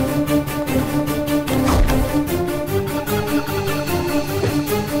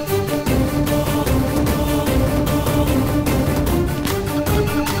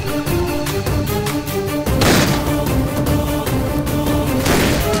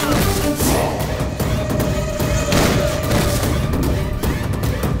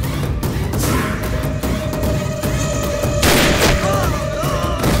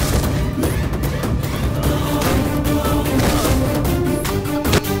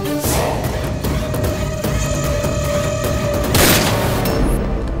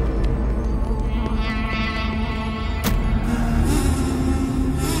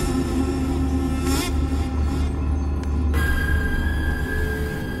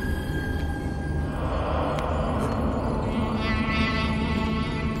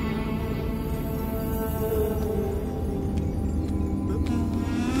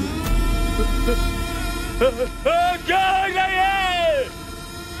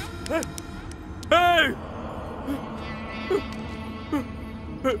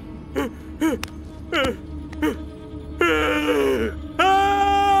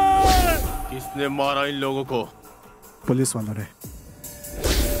 किसने मारा इन लोगों को? पुलिस वालों ने।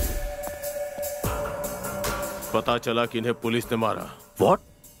 पता चला कि इन्हें पुलिस ने मारा। व्हाट?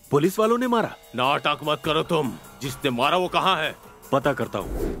 पुलिस वालों ने मारा? नाटक मत करो तुम। जिसने मारा वो कहाँ है? पता करता हूँ।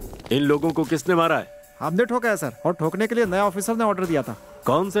 इन लोगों को किसने मारा है? हमने ठोका है सर, और ठोकने के लिए नया ऑफिसर ने ऑर्डर दिया था।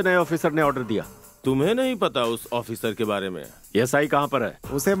 कौन से नए ऑफिसर ने ऑर्डर दिया? तुम्हें नहीं पता उस ऑफिसर के बारे में? एसआई कहाँ पर है?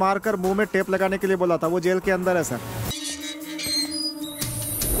 उसे मारकर मुंह में टेप लगाने के लिए बोला था। वो जेल के अंदर है सर।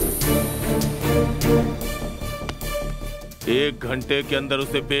 एक घंटे के अंदर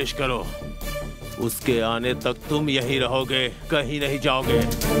उसे पेश करो। उसके आने तक तुम यहीं रहोगे, कहीं नहीं जाओगे।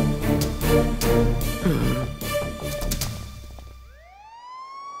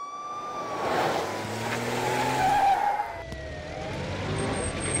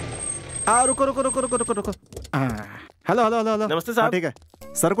 रुको रुको रुको रुको रुको रुको। Hello hello hello hello. नमस्ते साहब। ठीक है।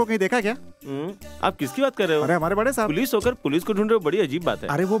 सर को कहीं देखा क्या? आप किसकी बात कर रहे हो? अरे हमारे बड़े साहब। पुलिस होकर पुलिस को ढूंढ रहे हो, बड़ी अजीब बात है।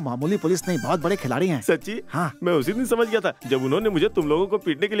 अरे वो मामूली पुलिस नहीं, बहुत बड़े खिलाड़ी हैं। सच्ची? हाँ। मैं उसी दिन समझ गया था जब उन्होंने मुझे तुम लोगों को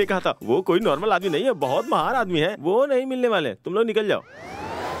पीटने के लिए कहा था। वो कोई नॉर्मल आदमी नहीं है, बहुत महान आदमी है। वो नहीं मिलने वाले, तुम लोग निकल जाओ।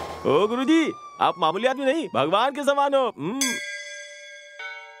 ओ गुरुजी, आप मामूली आदमी नहीं, भगवान के समान हो।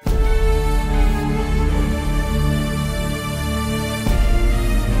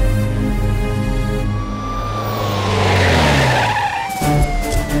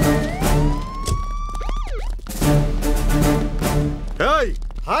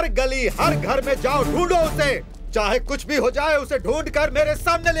 हर गली हर घर में जाओ, ढूंढो उसे। चाहे कुछ भी हो जाए, उसे ढूंढ कर मेरे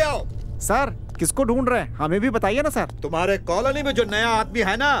सामने ले आओ। सर किसको ढूंढ रहे हैं, हमें भी बताइए ना सर। तुम्हारे कॉलोनी में जो नया आदमी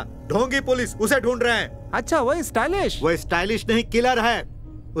है ना, ढोंगी पुलिस, उसे ढूंढ रहे हैं। अच्छा, वो स्टाइलिश? वो स्टाइलिश नहीं, किलर है।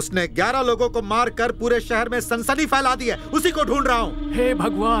 उसने 11 लोगों को मार कर पूरे शहर में सनसनी फैला दी है। उसी को ढूंढ रहा हूँ। हे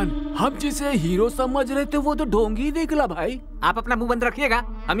भगवान, हम जिसे हीरो समझ रहे थे वो तो ढोंगी निकला भाई। आप अपना मुंह बंद रखिएगा,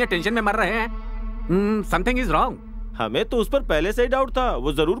 हम ये टेंशन में मर रहे हैं। Something is wrong. हमें तो उस पर पहले से ही डाउट था,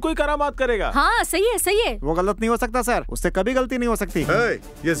 वो जरूर कोई करामात करेगा। हाँ सही है सही है। वो गलत नहीं हो सकता सर, उससे कभी गलती नहीं हो सकती।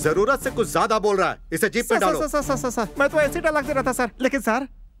 ये जरूरत से कुछ ज्यादा बोल रहा है, इसे जीप पे डालो। सर, मैं तो ऐसे डायलॉग दे रहा था सर। लेकिन सर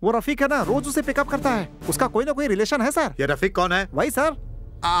वो रफीक है ना, रोज उसे पिकअप करता है। उसका कोई ना कोई रिलेशन है सर। ये रफीक कौन है? वही सर,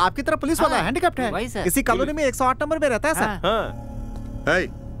 आपकी तरह पुलिस वाला, हैंडीकैप्ड है। इसी कॉलोनी में 108 नंबर में रहता है सर।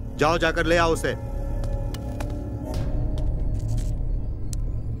 जाओ जाकर ले आओ उसे।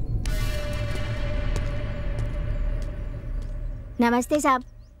 नमस्ते साहब।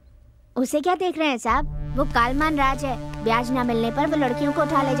 उसे क्या देख रहे हैं साहब? वो कालमान राज है। ब्याज न मिलने पर वो लड़कियों को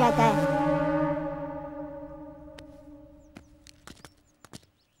उठा ले जाता है।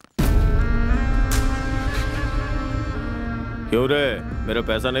 क्यों रे, मेरा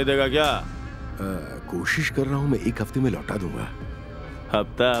पैसा नहीं देगा क्या? कोशिश कर रहा हूँ, मैं 1 हफ्ते में लौटा दूंगा।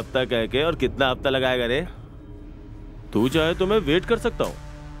 हफ्ता हफ्ता कह के और कितना हफ्ता लगाएगा रे? तू चाहे तो मैं वेट कर सकता हूँ।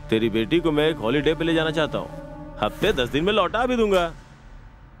 तेरी बेटी को मैं एक हॉलीडे पे ले जाना चाहता हूँ। हफ्ते 10 दिन में लौटा भी दूंगा।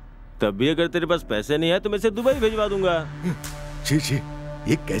 तब भी अगर तेरे पास पैसे नहीं है तो मैं इसे दुबई भिजवा दूंगा। जी जी,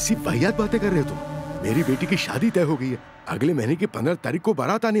 ये कैसी वाहियात बातें कर रहे हो तुम? मेरी बेटी की शादी तय हो गई है। अगले महीने की 15 तारीख को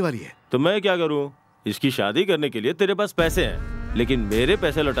बारात आने वाली है। तो मैं क्या करूं? इसकी शादी करने के लिए तेरे पास पैसे हैं, लेकिन मेरे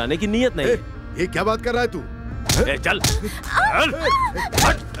पैसे लौटाने की नीयत नहीं। ये क्या बात कर रहा है तू? चल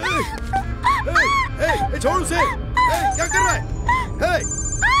छोड़ उसे। क्या कर रहा है?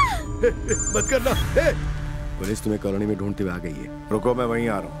 मत करना। पुलिस तुम्हें कॉलोनी में ढूंढते हुए आ गई है। रुको, मैं वहीं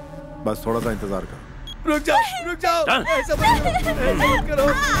आ रहा हूँ, बस थोड़ा सा इंतजार करो। रुक जाओ, रुक जाओ। ऐसा मत करो।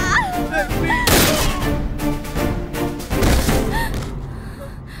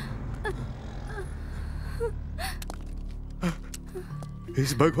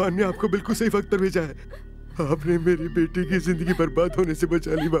 इस भगवान ने आपको बिल्कुल सही वक्त पर भेजा है। आपने मेरी बेटी की जिंदगी बर्बाद होने से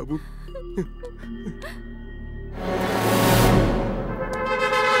बचा ली बाबू।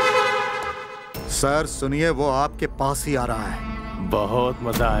 सर सुनिए, वो आपके पास ही आ रहा है। बहुत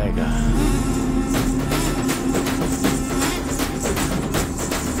मजा आएगा।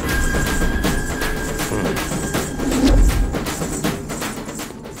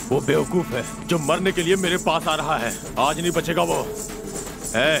 वो बेवकूफ है जो मरने के लिए मेरे पास आ रहा है। आज नहीं बचेगा वो।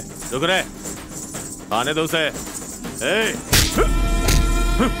 रुक रे, आने दो उसे।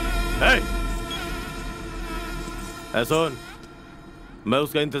 सुन, मैं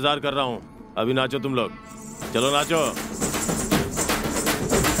उसका इंतजार कर रहा हूँ। अभी नाचो तुम लोग, चलो नाचो।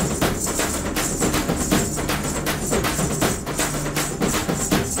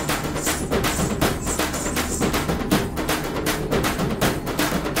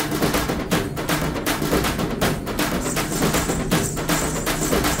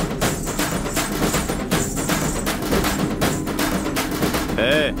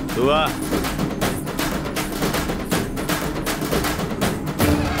 तू आ।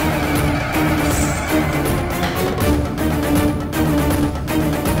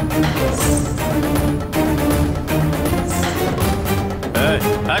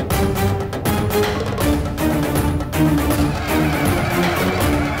 हट।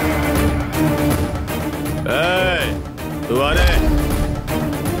 तू आ रे,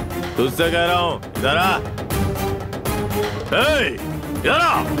 तुझसे कह रहा हूं, इधर आ। इधर आ।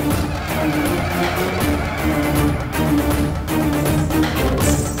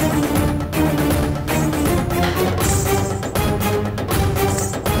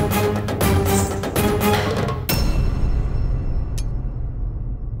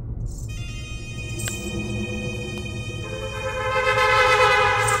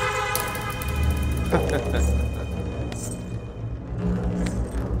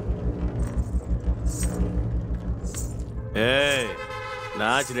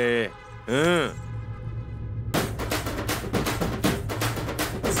 नाच रे।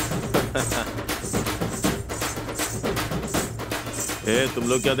 तुम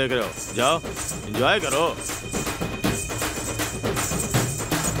लोग क्या देख रहे हो? जाओ एंजॉय करो।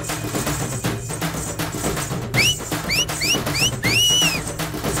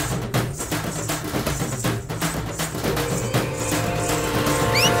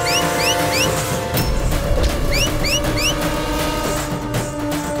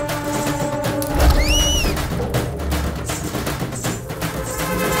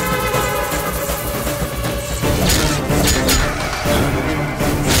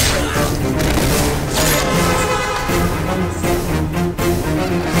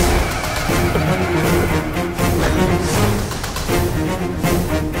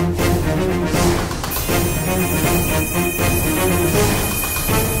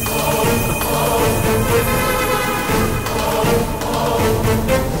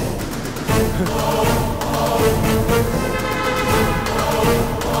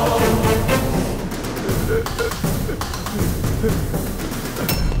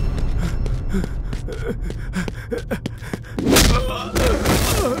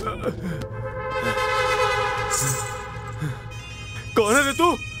 कौन है रे तू?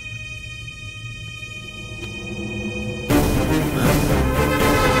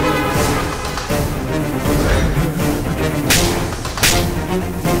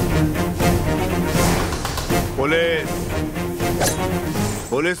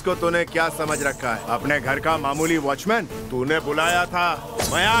 पुलिस को तूने क्या समझ रखा है? अपने घर का मामूली वॉचमैन? तूने बुलाया था,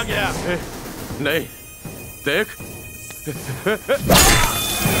 मैं आ गया। नहीं, देख।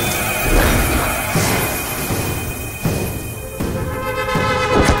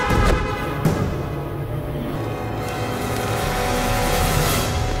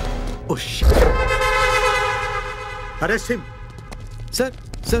 अरे सिम, सर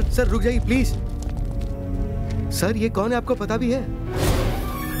सर सर रुक जाइए प्लीज। सर ये कौन है आपको पता भी है?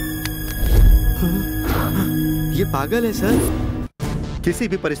 ये पागल है सर। किसी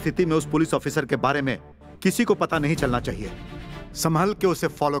भी परिस्थिति में उस पुलिस ऑफिसर के बारे में किसी को पता नहीं चलना चाहिए। संभल के उसे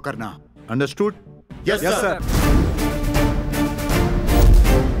फॉलो करना। अंडरस्टूड? Yes sir.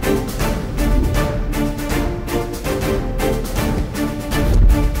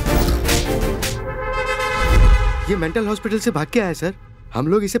 ये मेंटल हॉस्पिटल से भाग के आया सर। हम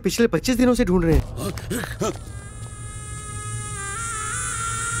लोग इसे पिछले 25 दिनों से ढूंढ रहे हैं।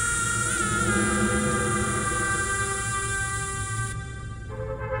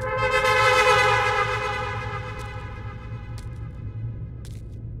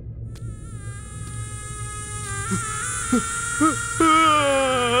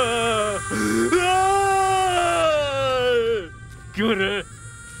 क्यों रे?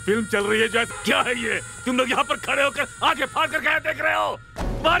 फिल्म चल रही है जैसे। क्या है ये? तुम लोग यहाँ पर खड़े होकर आगे फाड़ कर क्या देख रहे हो?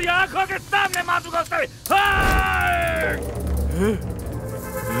 तुम्हारी आंखों के सामने मारूंगा उसे।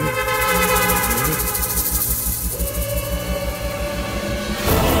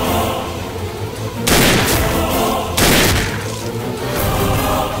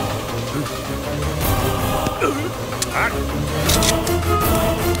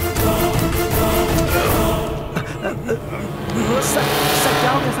 सर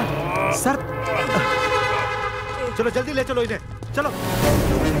क्या हो गया सर? चलो जल्दी ले चलो इन्हें, चलो।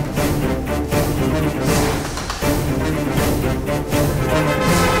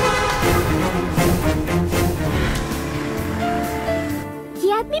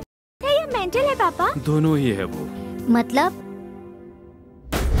 ये आदमी है या मेंटल है पापा? दोनों ही है वो। मतलब?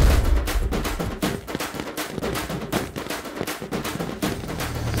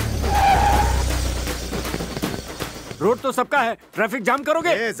 रोड तो सबका है, ट्रैफिक जाम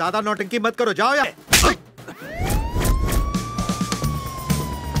करोगे? ज्यादा नौटंकी मत करो, जाओ यार।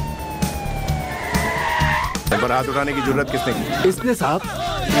 तुम पर हाथ उठाने की जरूरत किसने की? इसने साहब।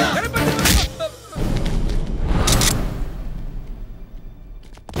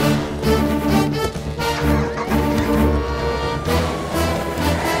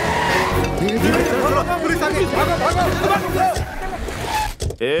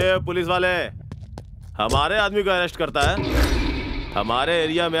 ए पुलिस वाले, हमारे आदमी को अरेस्ट करता है, हमारे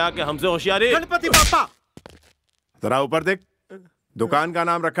एरिया में आके हमसे होशियारी। गणपति पापा जरा ऊपर देख, दुकान का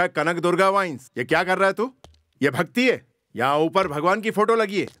नाम रखा है कनक दुर्गा वाइन्स। ये क्या कर रहा है तू? ये भक्ति है? यहाँ ऊपर भगवान की फोटो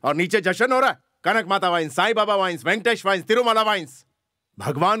लगी है और नीचे जश्न हो रहा है। कनक माता wines, Sai Baba wines, Venkatesh wines, Tirumala wines.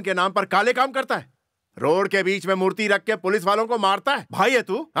 भगवान के नाम पर काले काम करता है। रोड के बीच में मूर्ति रख के पुलिस वालों को मारता है। भाई है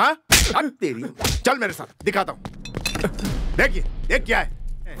तू? हाँ तेरी, चल मेरे साथ दिखाता हूँ। देखिए देख क्या है।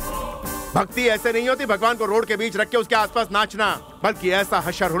 भक्ति ऐसे नहीं होती भगवान को रोड के बीच रख के उसके आसपास नाचना, बल्कि ऐसा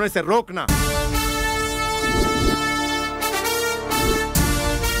हशर होने से रोकना।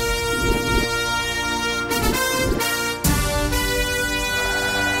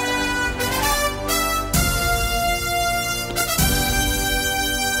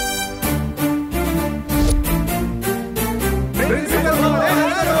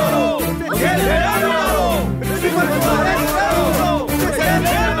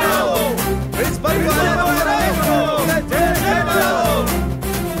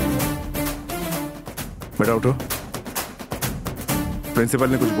 बेटा उठो। प्रिंसिपल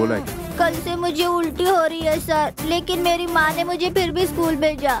ने कुछ बोला है क्या? कल से मुझे उल्टी हो रही है सर, लेकिन मेरी माँ ने मुझे फिर भी स्कूल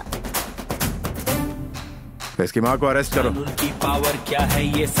भेजा। तो इसकी माँ को अरेस्ट करो। कानून की पावर क्या है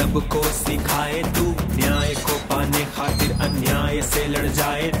ये सबको सिखाए तू, न्याय को पाने खातिर अन्याय से लड़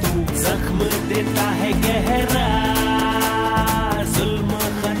जाए तू। जख्म देता है गहरा, जुल्म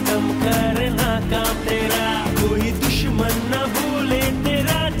खत्म करना काम तेरा, कोई दुश्मन न भूले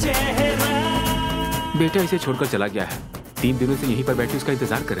तेरा चेहरा। बेटा इसे छोड़कर चला गया है, 3 दिनों से यहीं पर बैठी उसका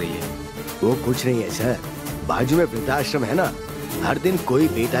इंतजार कर रही है। वो कुछ नहीं है सर, बाजू में वृद्धाश्रम है ना, हर दिन कोई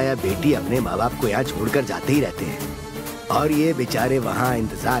बेटा या बेटी अपने माँ बाप को यहाँ छोड़कर जाते ही रहते हैं और ये बेचारे वहाँ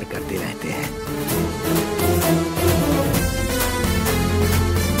इंतजार करते रहते हैं।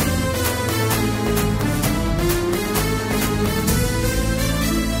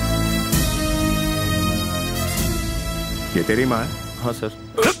 ये तेरी माँ है? हाँ सर।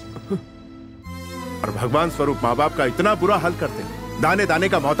 और भगवान स्वरूप माँ बाप का इतना बुरा हाल करते हैं, दाने दाने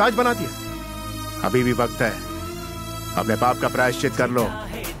का मोहताज बना दिया। अभी भी वक्त है, अपने पाप का प्रायश्चित कर लो।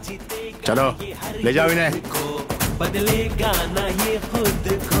 चलो ले जाओ इन्हें। बदलेगा ना ये खुद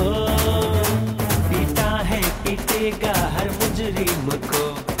को, पीटा है पीटेगा हर मुजरिम को,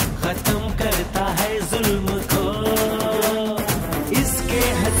 खत्म करता है जुल्म को, इसके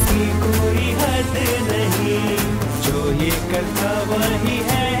हद की कोई हद नहीं, जो ये करता वही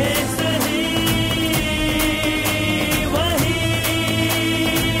है सही, वही है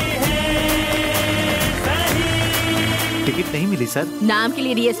सही। टिकट नहीं मिली सर। नाम के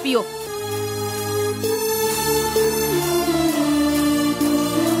लिए डीएसपी हो।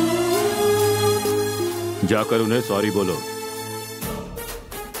 जाकर उन्हें सॉरी बोलो।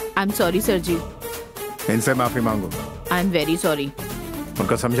 आई एम सॉरी सर जी। इनसे माफी मांगो। I am very sorry.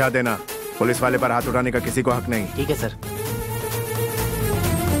 उनको समझा देना पुलिस वाले पर हाथ उठाने का किसी को हक नहीं। ठीक है सर।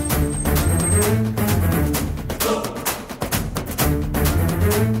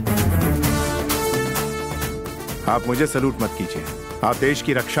 आप मुझे सलूट मत कीजिए, आप देश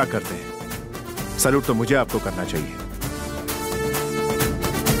की रक्षा करते हैं। सलूट तो मुझे आपको करना चाहिए।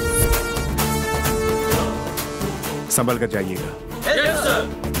 संभल कर जाइएगा।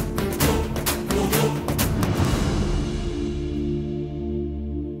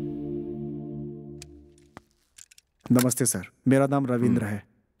 नमस्ते सर, मेरा नाम रविंद्र है,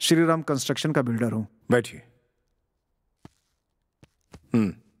 श्री राम कंस्ट्रक्शन का बिल्डर हूँ। बैठिए।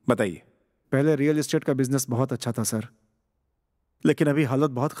 बताइए। पहले रियल एस्टेट का बिजनेस बहुत अच्छा था सर, लेकिन अभी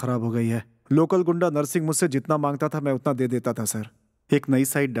हालत बहुत खराब हो गई है। लोकल गुंडा नरसिंह मुझसे जितना मांगता था मैं उतना दे देता था सर। एक नई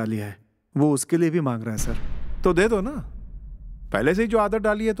साइट डाली है, वो उसके लिए भी मांग रहा है सर। तो दे दो ना, पहले से ही जो आदत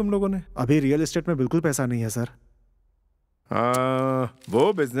डाली है तुम लोगों ने। अभी रियल एस्टेट में बिल्कुल पैसा नहीं है सर।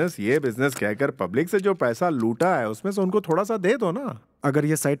 वो बिजनेस ये बिजनेस कहकर पब्लिक से जो पैसा लूटा है उसमें से उनको थोड़ा सा दे दो ना। अगर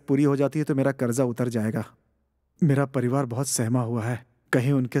ये साइट पूरी हो जाती है तो मेरा कर्जा उतर जाएगा। मेरा परिवार बहुत सहमा हुआ है,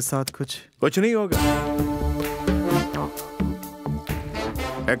 कहीं उनके साथ कुछ नहीं होगा।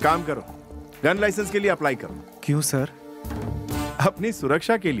 एक काम करो, गन लाइसेंस के लिए अप्लाई करो। क्यों सर? अपनी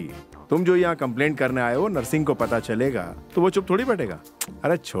सुरक्षा के लिए। तुम जो यहाँ कंप्लेंट करने आए हो, नरसिंह को पता चलेगा तो वो चुप थोड़ी बैठेगा।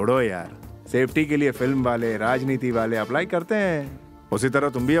 अरे छोड़ो यार, सेफ्टी के लिए फिल्म वाले, राजनीति वाले अप्लाई करते हैं, उसी तरह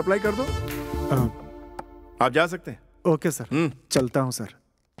तुम भी अप्लाई कर दो। आप जा सकते हैं। ओके सर, चलता हूँ सर।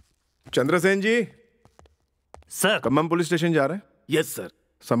 चंद्रसेन जी। सर। खम्मम पुलिस स्टेशन जा रहे हैं? Yes sir.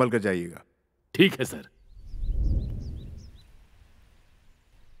 संभल कर जाइएगा। ठीक है सर।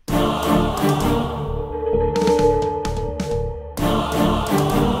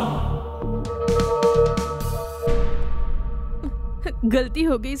 गलती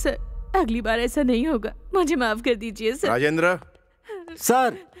हो गई सर, अगली बार ऐसा नहीं होगा, मुझे माफ कर दीजिए सर। राजेंद्र।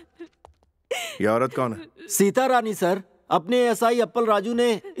 सर। ये औरत कौन है? सीता रानी सर, अपने एसआई अप्पल राजू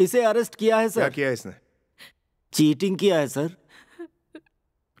ने इसे अरेस्ट किया है सर। क्या किया इसने? चीटिंग किया है सर।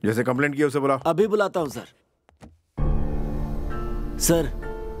 जैसे कंप्लेंट किया उसे बुलाओ। अभी बुलाता हूँ सर। सर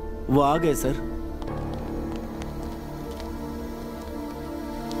वो आ गए सर।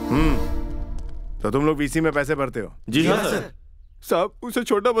 तो तुम लोग वीसी में पैसे भरते हो? जी हाँ सर। साहब उसे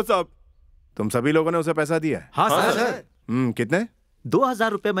छोटा बस साहब। तुम सभी लोगों ने उसे पैसा दिया है? हाँ सर। कितने?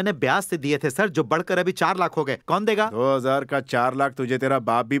 2000 रुपए मैंने ब्याज से दिए थे सर, जो बढ़कर अभी 4 लाख हो गए। कौन देगा? 2000 का 4 लाख तुझे तेरा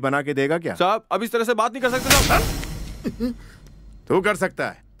बाप भी बना के देगा क्या? साहब अब इस तरह से बात नहीं कर सकते साहब। तू कर सकता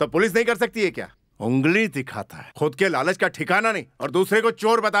है तो पुलिस नहीं कर सकती है क्या? उंगली दिखाता है, खुद के लालच का ठिकाना नहीं और दूसरे को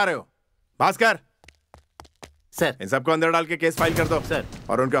चोर बता रहे हो। भास्कर सर, इन सबको अंदर डाल के केस फाइल कर दो सर,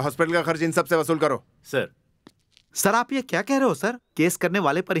 और उनके हॉस्पिटल का खर्च इन सब से वसूल करो सर। सर आप ये क्या कह रहे हो सर? केस करने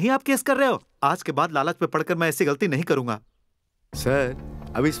वाले पर ही आप केस कर रहे हो? आज के बाद लालच में पड़कर मैं ऐसी गलती नहीं करूंगा। सर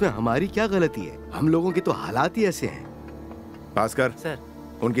अब इसमें हमारी क्या गलती है? हम लोगों के तो हालात ही ऐसे हैं। भास्कर सर,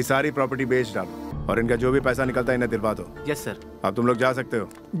 उनकी सारी प्रॉपर्टी बेच डालो और इनका जो भी पैसा निकलता है इन्हें दिलवा दो। Yes sir. अब तुम लोग जा सकते हो।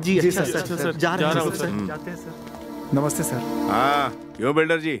 जी अच्छा सर, जा रहे हैं सर। जाते हैं सर। नमस्ते सर। हाँ क्यों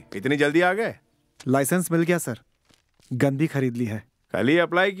बिल्डर जी इतनी जल्दी आ गए? लाइसेंस मिल गया सर, गन भी खरीद ली है। कल ही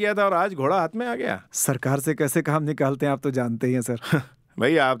अप्लाई किया था और आज घोड़ा हाथ में आ गया। सरकार से कैसे काम निकालते हैं आप तो जानते ही हैं सर।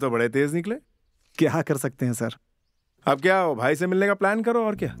 भैया आप तो बड़े तेज निकले। क्या कर सकते हैं सर। अब क्या हो, भाई से मिलने का प्लान करो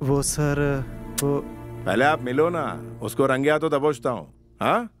और क्या। वो सर वो पहले आप मिलो ना, उसको रंगे हाथों दबोचता हूँ।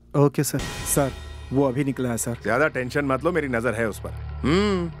 हाँ ओके सर। सर वो अभी निकला है सर। ज्यादा टेंशन मत लो, मेरी नजर है उस पर।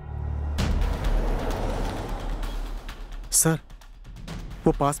 सर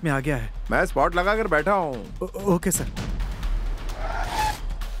वो पास में आ गया है। मैं स्पॉट लगा कर बैठा हूँ। Okay sir.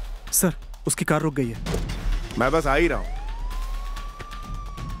 सर उसकी कार रुक गई है। मैं बस आ ही रहा हूँ।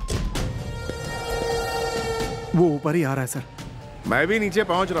 वो ऊपर ही आ रहा है सर। मैं भी नीचे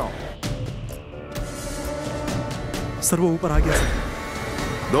पहुंच रहा हूँ। सर वो ऊपर आ गया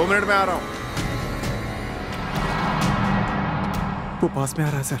सर। 2 मिनट में आ रहा हूँ। वो पास में आ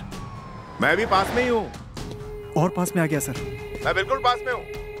रहा है सर। मैं भी पास में ही हूँ। और पास में आ गया सर। मैं बिल्कुल पास में हूँ।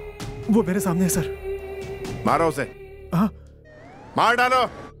 वो मेरे सामने है सर। मारो उसे। हाँ मार डालो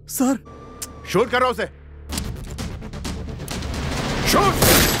सर। शूट करो उसे। शूट।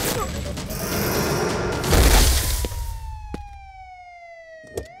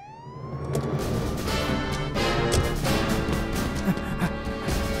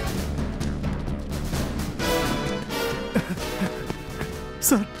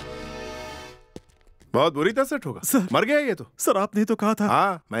 सर बहुत बुरी तरह से ठोका। सर मर गया ये तो। सर आपने तो कहा था।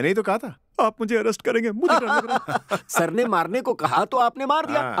 हाँ मैंने ही तो कहा था। आप मुझे अरेस्ट करेंगे, मुझे डर लग रहा है। सर ने मारने को कहा तो आपने मार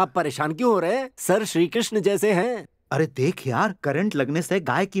दिया। आप परेशान क्यों हो रहे हैं? सर श्री कृष्ण जैसे हैं। अरे देख यार, करंट लगने से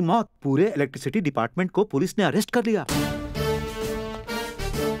गाय की मौत, पूरे इलेक्ट्रिसिटी डिपार्टमेंट को पुलिस ने अरेस्ट कर लिया।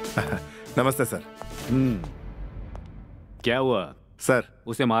 नमस्ते सर। क्या हुआ सर?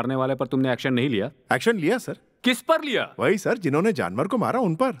 उसे मारने वाले पर तुमने एक्शन नहीं लिया? एक्शन लिया सर। किस पर लिया? वही सर जिन्होंने जानवर को मारा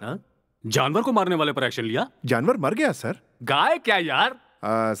उन पर। जानवर को मारने वाले पर एक्शन लिया? जानवर मर गया सर। गाय क्या यार?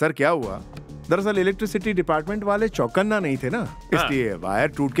 सर क्या हुआ, दरअसल इलेक्ट्रिसिटी डिपार्टमेंट वाले चौकन्ना नहीं थे ना, इसलिए वायर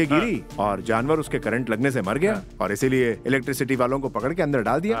टूट के गिरी और जानवर उसके करंट लगने से मर गया और इसीलिए इलेक्ट्रिसिटी वालों को पकड़ के अंदर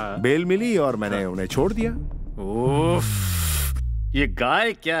डाल दिया। बेल मिली और मैंने उन्हें छोड़ दिया। ये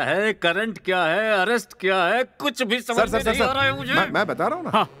गाय क्या है, करंट क्या है, अरेस्ट क्या है, कुछ भी समझ में नहीं आ रहा है मुझे। मैं बता रहा हूँ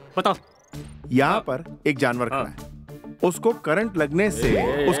ना। हाँ बताओ। यहाँ पर एक जानवर खड़ा है, उसको करंट लगने से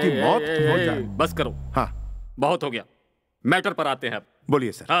उसकी मौत हो जाए। बस करो। हाँ बहुत हो गया, मैटर पर आते हैं अब।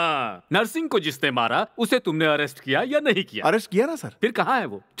 बोलिए सर। हाँ, नर्सिंग को जिसने मारा उसे तुमने अरेस्ट किया या नहीं किया? अरेस्ट किया ना सर। फिर कहाँ है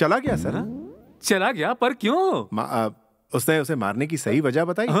वो? चला गया सर। चला गया पर क्यों? उसने उसे मारने की सही वजह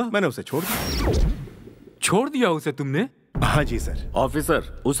बताई। मैंने उसे छोड़ दिया। छोड़ दिया उसे तुमने? हाँ जी सर।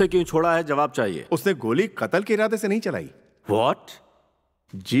 ऑफिसर उसे क्यों छोड़ा है, जवाब चाहिए। उसने गोली कत्ल के इरादे से नहीं चलाई। व्हाट?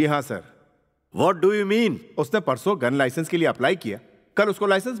 जी हाँ sir. What do you mean? उसने परसों गन लाइसेंस के लिए अप्लाई किया, कल उसको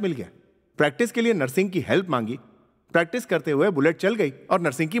लाइसेंस मिल गया। प्रैक्टिस के लिए नर्सिंग की हेल्प मांगी, प्रैक्टिस करते हुए बुलेट चल गई और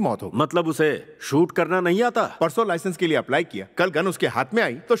नर्सिंग की मौत हो गई। मतलब उसे शूट करना नहीं आता? परसों लाइसेंस के लिए अप्लाई किया, कल गन उसके हाथ में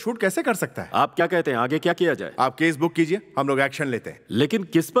आई तो शूट कैसे कर सकता है? आप क्या कहते हैं, आगे क्या किया जाए? आप केस बुक कीजिए, हम लोग एक्शन लेते हैं। लेकिन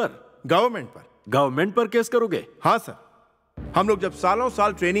किस पर? गवर्नमेंट पर। गवर्नमेंट पर केस करोगे? हाँ सर। हम लोग जब सालों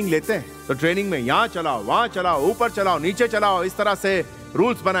साल ट्रेनिंग लेते हैं तो ट्रेनिंग में यहाँ चलाओ, वहां चलाओ, ऊपर चलाओ, नीचे चलाओ, इस तरह से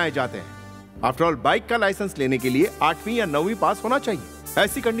रूल्स बनाए जाते हैं। आफ्टर ऑल बाइक का लाइसेंस लेने के लिए 8वीं या 9वीं पास होना चाहिए,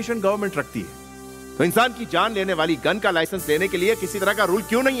 ऐसी कंडीशन गवर्नमेंट रखती है। तो इंसान की जान लेने वाली गन का लाइसेंस लेने के लिए किसी तरह का रूल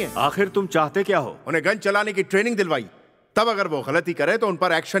क्यों नहीं है? आखिर तुम चाहते क्या हो? उन्हें गन चलाने की ट्रेनिंग दिलवाई, तब अगर वो गलती करे तो उन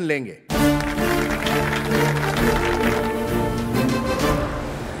पर एक्शन लेंगे।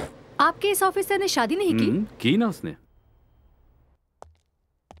 आपके इस ऑफिसर ने शादी नहीं की ना उसने।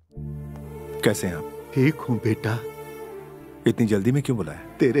 कैसे हैं आप? ठीक हूँ बेटा। इतनी जल्दी में क्यों बुलाया?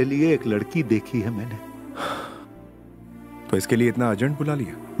 तेरे लिए एक लड़की देखी है मैंने। तो इसके लिए इतना अर्जेंट बुला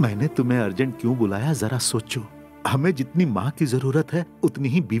लिया? मैंने तुम्हें अर्जेंट क्यों बुलाया जरा सोचो। हमें जितनी माँ की जरूरत है उतनी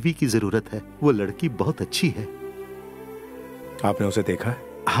ही बीवी की जरूरत है। वो लड़की बहुत अच्छी है। आपने उसे देखा है?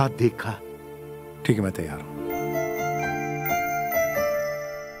 हाँ देखा। ठीक है, मैं तैयार हूँ।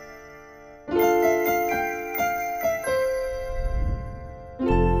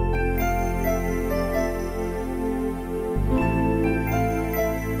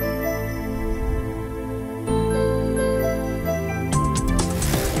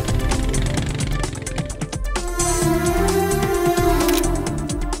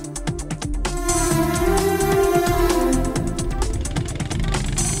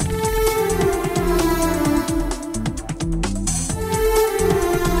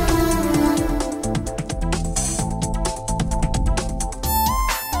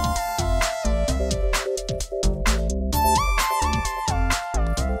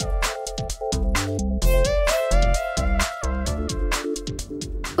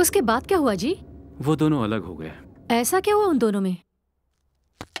 उसके बाद क्या हुआ जी? वो दोनों अलग हो गए। ऐसा क्या हुआ उन दोनों में?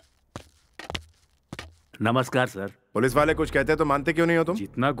 नमस्कार सर। पुलिस वाले कुछ कहते हैं तो मानते क्यों नहीं हो तुम?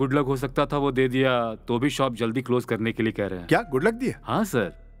 जितना गुड लक हो सकता था वो दे दिया, तो भी शॉप जल्दी क्लोज करने के लिए कह रहे हैं। क्या गुड लक दिया? हाँ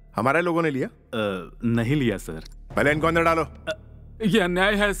सर। हमारे लोगों ने लिया? नहीं लिया सर। पहले इनको अंदर डालो। ये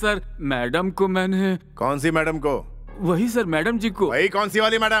अन्याय है सर। मैडम को मैंने। कौन सी मैडम को? वही सर, मैडम जी को। वही कौन सी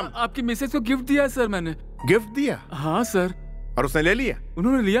वाली मैडम? आपकी मिसेज को गिफ्ट दिया सर मैंने। गिफ्ट दिया? हाँ सर। और उसने ले लिया?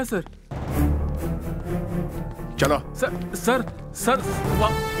 उन्होंने लिया सर। चलो। सर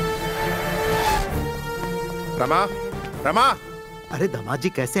रमा, रमा। अरे दामाद जी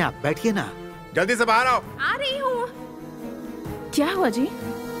कैसे हैं आप? बैठिए ना। जल्दी से बाहर आओ। आ रही हूँ। क्या हुआ जी?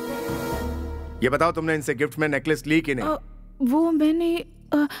 ये बताओ तुमने इनसे गिफ्ट में नेकलेस ली कि नहीं? वो मैंने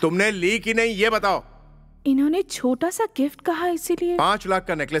तुमने ली कि नहीं ये बताओ। इन्होंने छोटा सा गिफ्ट कहा इसीलिए। 5 लाख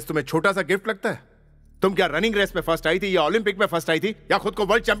का नेकलेस तुम्हें छोटा सा गिफ्ट लगता है? तुम क्या रनिंग रेस में फर्स्ट आई थी या ओलंपिक में फर्स्ट आई थी या खुद को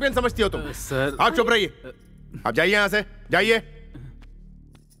वर्ल्ड चैंपियन समझती हो तुम? सर आप चुप रहिए। अब जाइए यहाँ से, जाइए।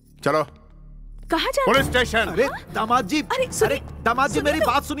 चलो। कहाँ जा रहे? Police station. अरे दामाद जी, अरे दामाद जी मेरी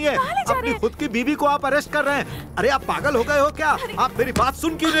बात सुनिए। अपनी खुद की बीवी को आप अरेस्ट कर रहे हैं। अरे आप पागल हो गए हो क्या? आप मेरी बात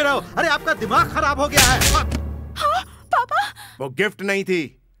सुन क्यों नहीं रहे हो? अरे आपका दिमाग खराब हो गया है। हाँ, पापा। वो गिफ्ट नहीं थी,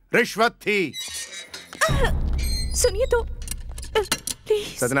 रिश्वत थी। सुनिए तो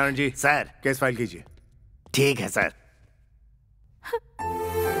please. Satyanarayan ji sir, case file कीजिए। ठीक है सर।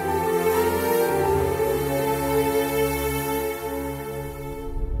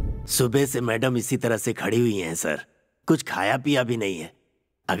 सुबह से मैडम इसी तरह से खड़ी हुई हैं सर। कुछ खाया पिया भी नहीं है।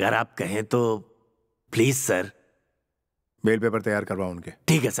 अगर आप कहें तो प्लीज सर। बेल पेपर तैयार करवाओ उनके।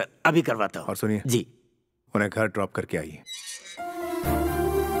 ठीक है सर, अभी करवाता हूँ। और सुनिए जी, उन्हें घर ड्रॉप करके आइए।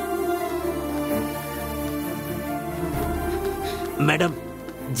 मैडम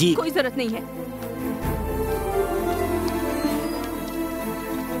जी। कोई जरूरत नहीं है।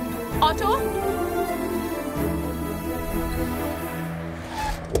 ऑटो।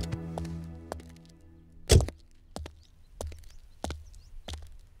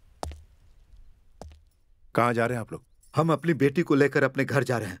 कहाँ जा रहे हैं आप लोग? हम अपनी बेटी को लेकर अपने घर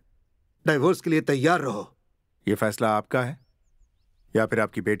जा रहे हैं। डाइवोर्स के लिए तैयार रहो। ये फैसला आपका है या फिर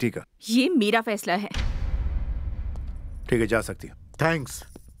आपकी बेटी का? ये मेरा फैसला है। ठीक है, जा सकती हो। थैंक्स।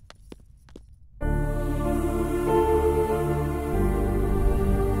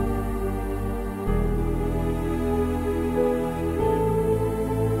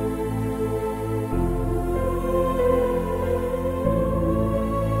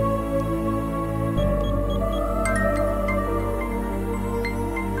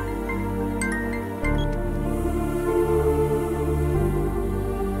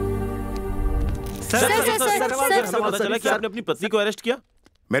 पता चला कि आपने अपनी पत्नी को अरेस्ट किया।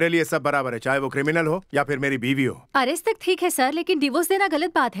 मेरे लिए सब बराबर है, चाहे वो क्रिमिनल हो या फिर मेरी बीवी हो। अरेस्ट तक ठीक है सर, लेकिन डिवोर्स देना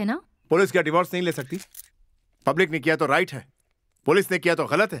गलत बात है ना? पुलिस क्या डिवोर्स नहीं ले सकती? पब्लिक ने किया तो राइट है, पुलिस ने किया तो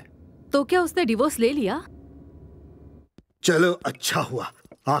गलत है। तो क्या उसने डिवोर्स ले लिया? चलो अच्छा हुआ,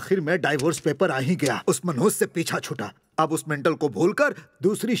 आखिर में डाइवोर्स पेपर आ ही गया। उस मनोज से पीछा छूटा। अब उस मेंटल को भूलकर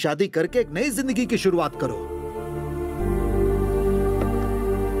दूसरी शादी करके एक नई जिंदगी की शुरुआत करो।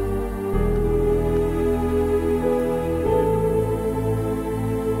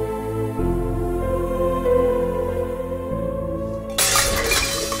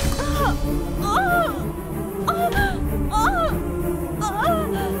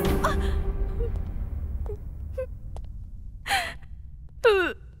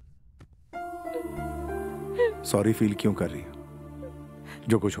 सॉरी फील क्यों कर रही हो?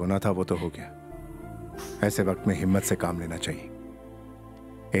 जो कुछ होना था वो तो हो गया। ऐसे वक्त में हिम्मत से काम लेना चाहिए।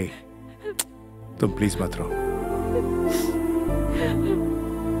 ए, तुम प्लीज मत रो।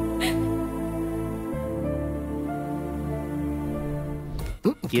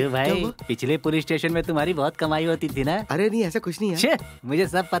 क्यों भाई, पिछले पुलिस स्टेशन में तुम्हारी बहुत कमाई होती थी ना? अरे नहीं, ऐसा कुछ नहीं है। मुझे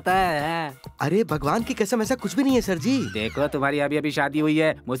सब पता है। अरे भगवान की कसम, ऐसा कुछ भी नहीं है सर जी। देखो, तुम्हारी अभी अभी शादी हुई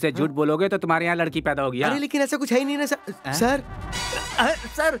है, मुझसे झूठ बोलोगे तो तुम्हारे यहाँ लड़की पैदा होगी। अरे लेकिन ऐसा कुछ है ही नहीं ना सर।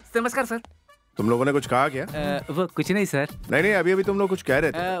 सर नमस्कार सर। तुम लोगों ने कुछ कहा क्या? वो कुछ नहीं सर। नहीं, अभी तुम लोग कुछ कह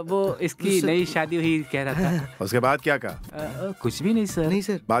रहे थे। वो इसकी नई शादी हुई कह रहा था। उसके बाद क्या कहा? कुछ भी नहीं सर। नहीं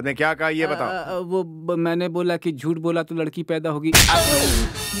सर। बाद में क्या कहा ये बताओ। वो मैंने बोला कि झूठ बोला तो लड़की पैदा होगी।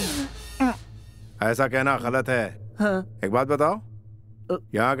 ऐसा कहना गलत है। एक बात बताओ,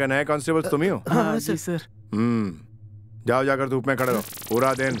 यहाँ के नए कांस्टेबल तुम ही हो? हाँ जी सर। जाओ, जाकर धूप में खड़े रहो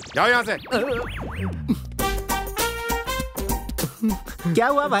पूरा दिन। जाओ यहाँ से। क्या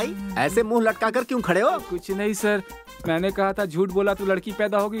हुआ भाई, ऐसे मुंह लटका कर क्यों खड़े हो? कुछ नहीं सर, मैंने कहा था झूठ बोला तो लड़की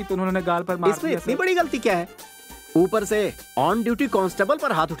पैदा होगी, तो उन्होंने गाल पर मार इसमें इतनी बड़ी गलती क्या है? ऊपर से ऑन ड्यूटी कांस्टेबल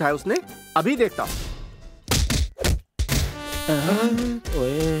पर हाथ उठाया उसने। अभी देखता हूँ।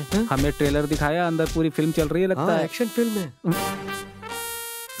 ओए, हमें ट्रेलर दिखाया, अंदर पूरी फिल्म चल रही है लगता है। एक्शन फिल्म है।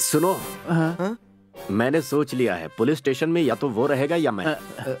 सुनो, मैंने सोच लिया है, पुलिस स्टेशन में या तो वो रहेगा या मैं।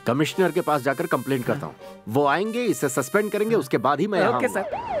 कमिश्नर के पास जाकर कंप्लेंट करता हूँ। वो आएंगे, इसे सस्पेंड करेंगे, उसके बाद ही मैं ओके सर।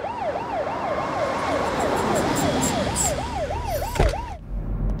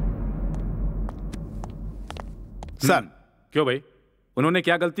 सर, क्यों भाई, उन्होंने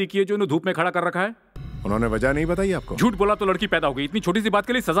क्या गलती की है जो उन्हें धूप में खड़ा कर रखा है? उन्होंने वजह नहीं बताई आपको? झूठ बोला तो लड़की पैदा हो गई, इतनी छोटी सी बात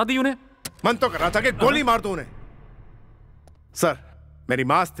के लिए सजा दी उन्हें? मन तो कर रहा था कि गोली मार दो उन्हें। सर, मेरी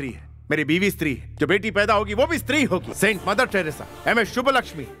माँ स्त्री है, मेरी बीवी स्त्री है, जो बेटी पैदा होगी वो भी स्त्री होगी। Saint mother Teresa, MS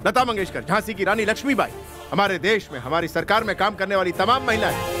Shubhalakshmi, Lata Mangeshkar, Jhansi की रानी लक्ष्मीबाई, हमारे देश में हमारी सरकार में काम करने वाली तमाम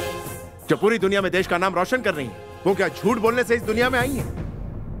महिलाएं जो पूरी दुनिया में देश का नाम रोशन कर रही हैं, वो क्या झूठ बोलने से इस दुनिया में आई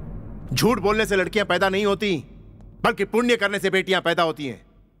हैं? झूठ बोलने से लड़कियां पैदा नहीं होती, बल्कि पुण्य करने से बेटियां पैदा होती हैं।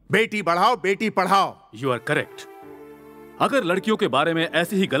 बेटी बढ़ाओ, Beti Padhao. You are correct. अगर लड़कियों के बारे में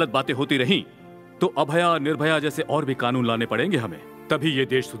ऐसी ही गलत बातें होती रहीं, तो अभया, निर्भया जैसे और भी कानून लाने पड़ेंगे हमें, तभी ये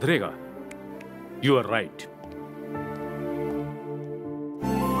देश सुधरेगा। You are right.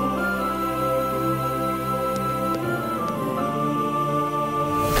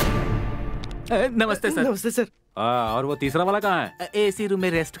 नमस्ते सर। नमस्ते सर। और वो तीसरा वाला कहाँ है? एसी रूम में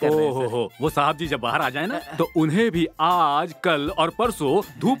रेस्ट कर रहे हैं। हो, वो साहब जी जब बाहर आ जाए ना, तो उन्हें भी आज, कल और परसों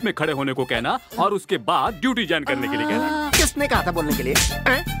धूप में खड़े होने को कहना और उसके बाद ड्यूटी ज्वाइन करने के लिए कहना। किसने कहा था बोलने के लिए?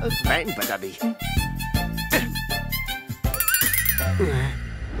 मैं नहीं बता दी।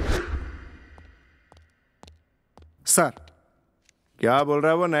 सर, क्या बोल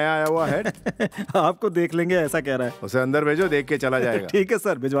रहा है वो नया आया हुआ है? आपको देख लेंगे ऐसा कह रहा है। उसे अंदर भेजो, देख के चला जाएगा। ठीक है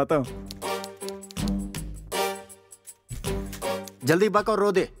सर, भिजवाता हूँ। जल्दी बक और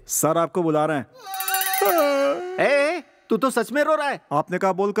रो दे। सर आपको बुला रहे हैं। ए, तू तो सच में रो रहा है। आपने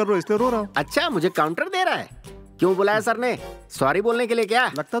कहा बोल कर रो, इसलिए रो रहा हूँ। अच्छा, मुझे काउंटर दे रहा है। क्यों बुलाया सर ने? सॉरी बोलने के लिए क्या?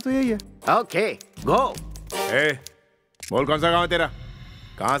 लगता तो यही है। ओके, गो। ए, बोल कौन सा गाँव है तेरा?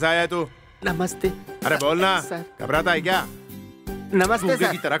 कहाँ से आया है तू? नमस्ते। अरे बोलना, सर। घबराता है क्या? नमस्ते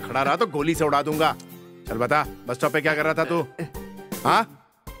सर। की तरह खड़ा रहा तो गोली से उड़ा दूंगा। चल बता, बस स्टॉप पे क्या कर रहा था तू? हाँ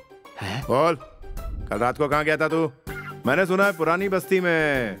बोल, कल रात को कहाँ गया था तू? मैंने सुना है पुरानी बस्ती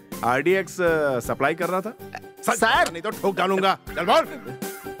में आरडीएक्स सप्लाई कर रहा था। सर, नहीं तो ठोक डालूंगा। चल बोल।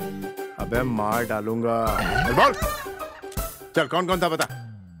 अबे मार डालूंगा। चल बोल। चल, कौन कौन था बता?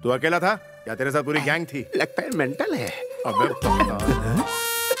 तू अकेला था या तेरे साथ पूरी गैंग थी? लगता है मेंटल है। अबे बता।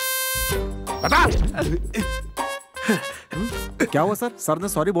 क्या हुआ सर? सर ने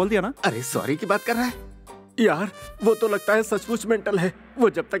सॉरी बोल दिया ना? अरे सॉरी की बात कर रहा है यार, वो तो लगता है सचमुच मेंटल है। वो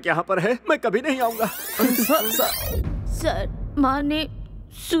जब तक यहाँ पर है मैं कभी नहीं आऊंगा। सर, माँ ने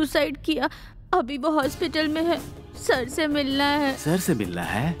सुसाइड किया, अभी वो हॉस्पिटल में है, सर से मिलना है। सर से मिलना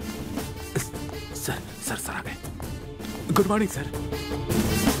है? सर आ गए। Good morning sir.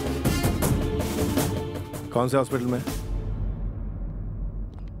 कौन से हॉस्पिटल में?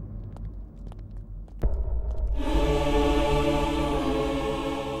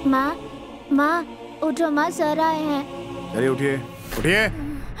 माँ उठो माँ, सर आए हैं। चलिए उठिए, उठिए।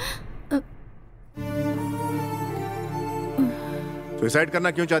 सुसाइड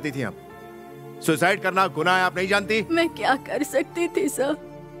करना क्यों चाहती थी आप? सुसाइड करना गुनाह है, आप नहीं जानती? मैं क्या कर सकती थी सर?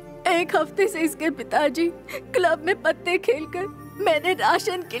 एक हफ्ते से इसके पिताजी क्लब में पत्ते खेलकर मैंने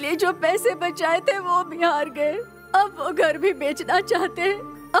राशन के लिए जो पैसे बचाए थे वो भी हार गए। अब वो घर भी बेचना चाहते हैं।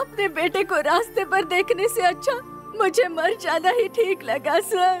 अपने बेटे को रास्ते पर देखने से अच्छा मुझे मर जाना ही ठीक लगा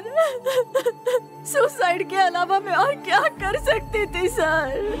सर। सुसाइड के अलावा मैं और क्या कर सकती थी सर?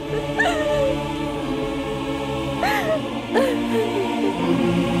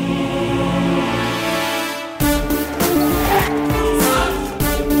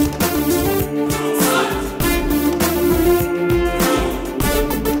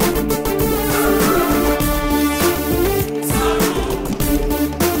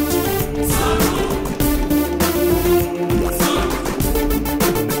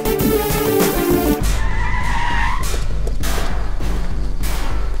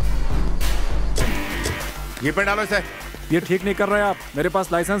 ये पे डालो इसे। ये ठीक नहीं कर रहे आप। मेरे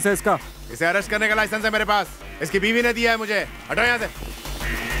पास लाइसेंस है इसका। इसे अरेस्ट करने का लाइसेंस है मेरे पास। इसकी बीवी ने दिया है मुझे। हटो यहाँ से।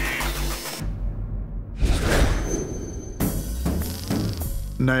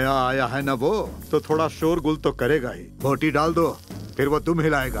 नया आया है ना वो, तो थोड़ा शोरगुल तो करेगा ही। बोटी डाल दो, फिर वो तुम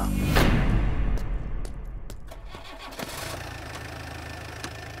हिलाएगा।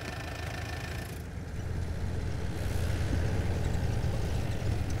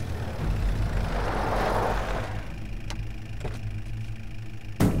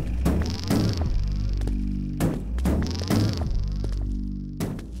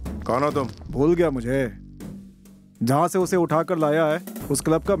 कौन हो तुम? भूल गया मुझे? जहाँ से उसे उठाकर लाया है उस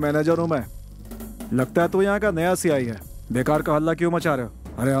क्लब का मैनेजर हूँ मैं। लगता है तो यहाँ का नया सीआई है। बेकार का हल्ला क्यों मचा रहे हो?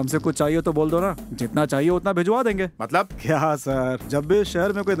 अरे हमसे कुछ चाहिए तो बोल दो ना, जितना चाहिए उतना भिजवा देंगे। मतलब क्या सर, जब भी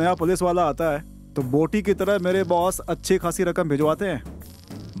शहर में कोई नया पुलिस वाला आता है तो बोटी की तरह मेरे बॉस अच्छी खासी रकम भिजवाते हैं।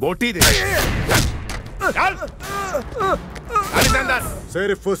 बोटी दे।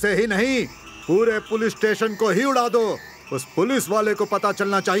 सिर्फ उसे ही नहीं, पूरे पुलिस स्टेशन को ही उड़ा दो। उस पुलिस वाले को पता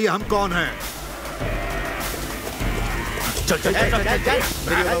चलना चाहिए हम कौन हैं। चल चल चल चल चल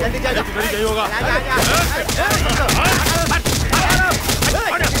जल्दी चल जल्दी होगा।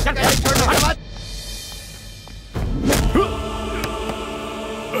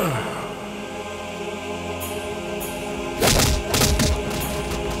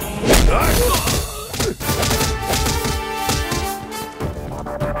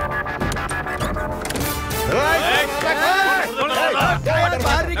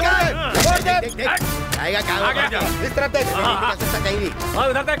 इस तरफ देख,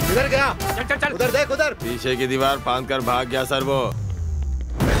 उधर देख, उधर गया, चल चल चल, उधर देख, उधर। पीछे की दीवार फांद कर भाग गया सर वो।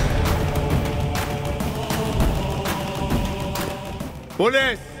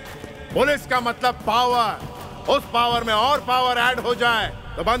 पुलिस, पुलिस का मतलब पावर। उस पावर में और पावर ऐड हो जाए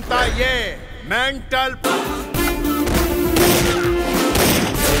तो बनता है ये मेंटल।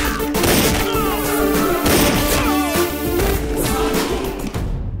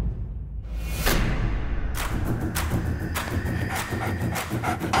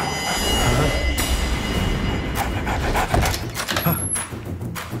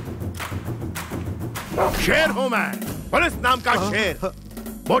 शेर हूं मैं, पुलिस नाम का शेर।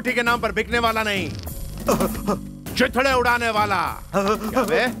 बोटी के नाम पर बिकने वाला नहीं, चिथड़े उड़ाने वाला। क्या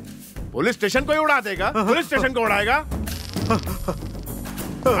बे? पुलिस स्टेशन को ही उड़ा देगा? पुलिस स्टेशन को उड़ाएगा?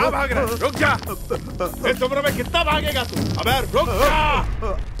 कहाँ भाग रहा है? रुक जा। इस उम्र में कितना भागेगा तू? अबे रुक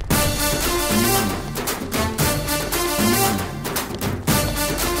जा।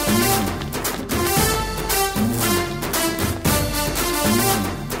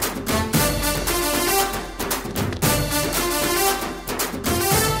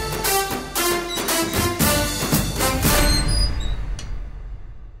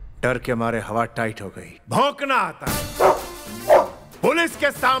 डर के मारे हवा टाइट हो गई। भौंकना आता है, पुलिस के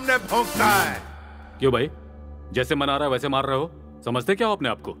सामने भौंकता है। क्यों भाई, जैसे मना रहा है वैसे मार रहे हो? समझते क्या हो अपने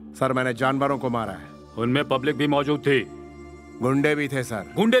आप को? सर मैंने जानवरों को मारा है। उनमें पब्लिक भी मौजूद थी, गुंडे भी थे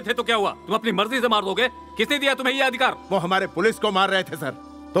सर। गुंडे थे तो क्या हुआ? तुम अपनी मर्जी से मार दोगे? किसने दिया तुम्हें ये अधिकार? वो हमारे पुलिस को मार रहे थे सर,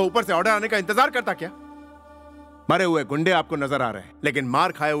 तो ऊपर से ऑर्डर आने का इंतजार करता क्या? मरे हुए गुंडे आपको नजर आ रहे हैं, लेकिन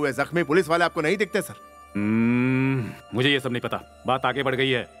मार खाए हुए जख्मी पुलिस वाले आपको नहीं दिखते सर। मुझे ये सब नहीं पता। बात आगे बढ़ गई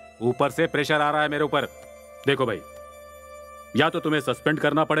है, ऊपर से प्रेशर आ रहा है मेरे ऊपर। देखो भाई, या तो तुम्हें सस्पेंड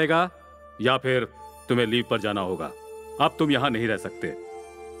करना पड़ेगा या फिर तुम्हें लीव पर जाना होगा। अब तुम यहां नहीं रह सकते,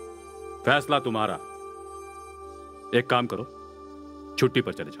 फैसला तुम्हारा। एक काम करो, छुट्टी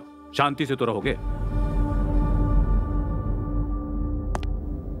पर चले जाओ, शांति से तो रहोगे।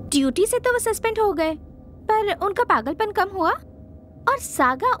 ड्यूटी से तो वो सस्पेंड हो गए, पर उनका पागलपन कम हुआ? और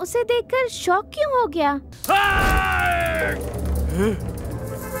सागा उसे देखकर शॉक क्यों हो गया?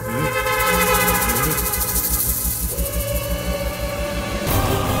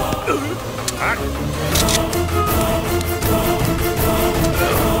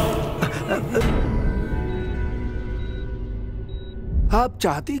 आप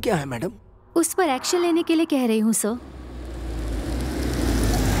चाहती क्या है मैडम? उस पर एक्शन लेने के लिए कह रही हूँ सर।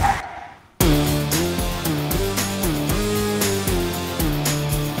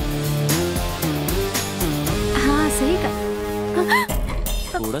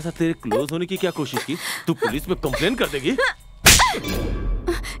 थोड़ा सा तेरे क्लोज होने की क्या कोशिश की? तू पुलिस में कंप्लेन कर देगी?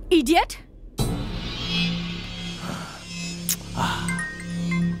 इडियट!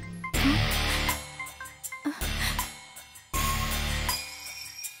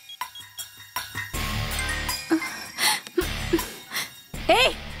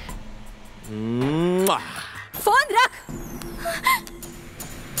 ए! फोन रख।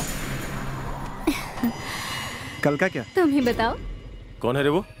 कल का क्या? तुम ही बताओ। कौन है रे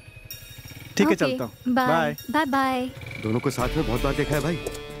वो? ठीक है, चलता हूँ। Bye bye bye. दोनों को साथ में बहुत बार देखा है भाई।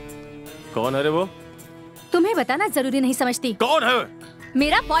 कौन है रे वो? तुम्हें बताना जरूरी नहीं समझती। कौन है?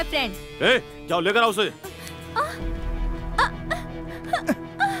 मेरा बॉयफ्रेंड। ए, जाओ लेकर आओ उसे।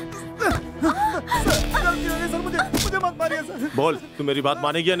 सर, मुझे मत मारिए सर। बोल, तू मेरी बात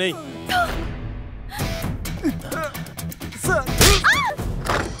मानेगी या नहीं?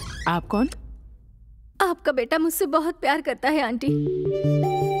 आप कौन? आपका बेटा मुझसे बहुत प्यार करता है आंटी।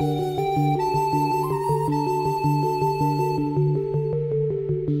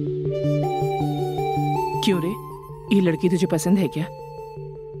 क्यों रे, ये लड़की तुझे पसंद है क्या?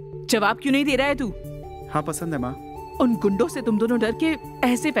 जवाब क्यों नहीं दे रहा है तू? हाँ, पसंद है माँ। उन गुंडों से तुम दोनों डर के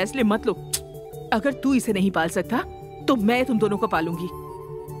ऐसे फैसले मत लो। अगर तू इसे नहीं पाल सकता तो मैं तुम दोनों को पालूंगी।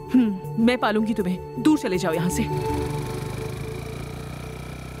 मैं पालूंगी तुम्हें। दूर चले जाओ यहाँ से।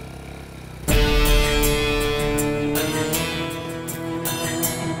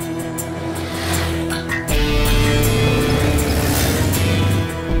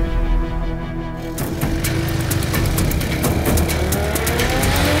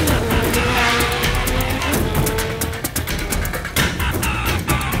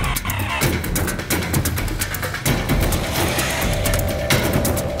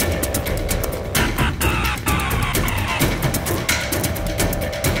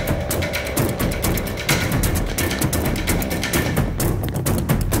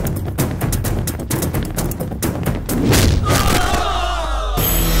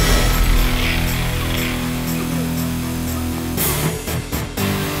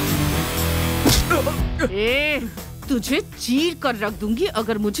 तुझे चीर कर रख दूंगी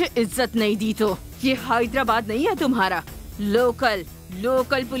अगर मुझे इज्जत नहीं दी तो। ये हैदराबाद नहीं है तुम्हारा।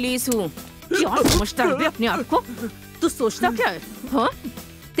 लोकल पुलिस हूँ। क्या समझता है अपने आप को? तू सोचता क्या है? हाँ?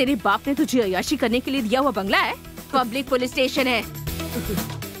 तेरे बाप ने तुझे अय्याशी करने के लिए दिया हुआ बंगला है? पब्लिक पुलिस स्टेशन है।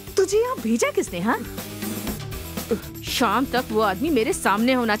 तुझे यहाँ भेजा किसने? हाँ, शाम तक वो आदमी मेरे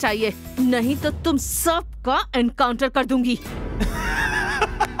सामने होना चाहिए, नहीं तो तुम सबका एनकाउंटर कर दूंगी।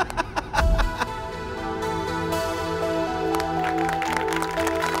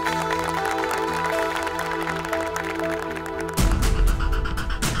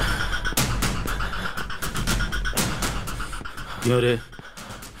 क्यों रे,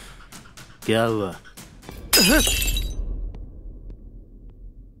 क्या हुआ?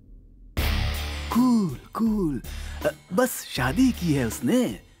 कूल। बस शादी की है उसने,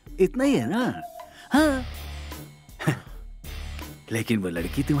 इतना ही है ना? हाँ। लेकिन वो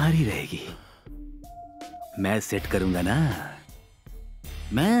लड़की तुम्हारी रहेगी। मैं सेट करूंगा ना,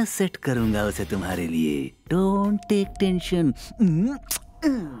 मैं सेट करूंगा उसे तुम्हारे लिए। Don't take tension.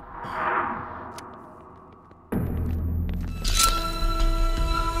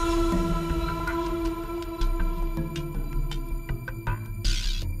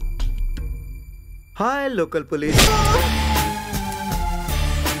 Hi local police.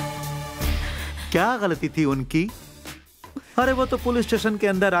 क्या गलती थी उनकी? अरे वो तो पुलिस स्टेशन के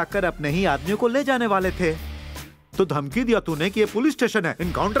अंदर आकर अपने ही आदमियों को ले जाने वाले थे, तो धमकी दिया तूने कि ये पुलिस स्टेशन है,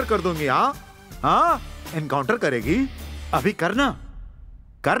 इनकाउंटर कर दूंगी। हाँ, इनकाउंटर करेगी? अभी करना।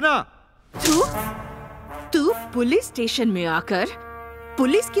 तू पुलिस स्टेशन में आकर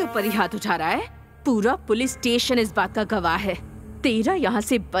पुलिस के ऊपर ही हाथ उठा रहा है? पूरा पुलिस स्टेशन इस बात का गवाह है। तेरा यहाँ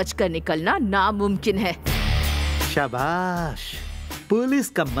से बचकर निकलना नामुमकिन है। शाबाश। पुलिस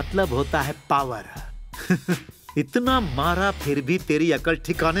का मतलब होता है पावर। इतना मारा फिर भी तेरी अकल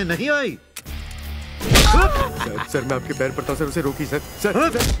ठिकाने नहीं आई। सर मैं आपके पैर पड़ता हूं सर, उसे रोकी सर।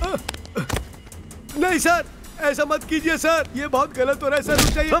 नहीं सर, ऐसा मत कीजिए सर, ये बहुत गलत हो रहा है सर,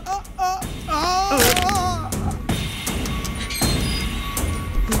 रुक जाइए।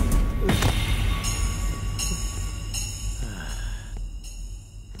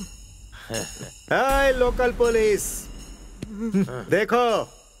 हाय लोकल पुलिस, देखो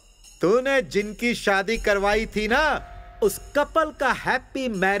तूने जिनकी शादी करवाई थी ना, उस कपल का हैप्पी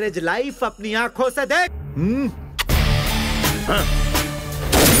मैरिज लाइफ अपनी आंखों से देख।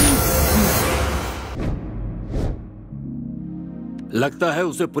 लगता है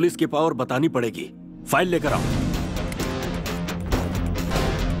उसे पुलिस की पावर बतानी पड़ेगी। फाइल लेकर आओ।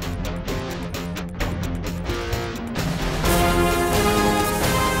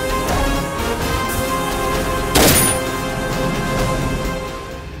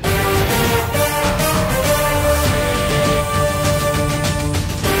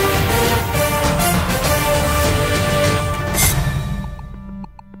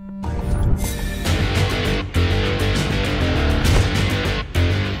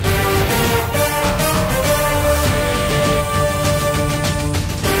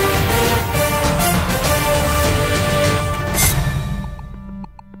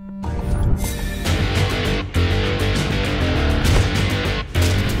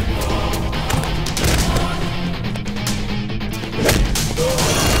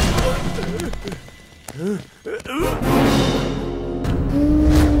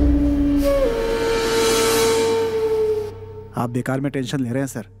 आप बेकार में टेंशन ले रहे हैं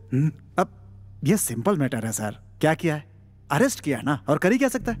सर। अब ये सिंपल मैटर है सर। क्या किया है? अरेस्ट किया है ना, और कर ही क्या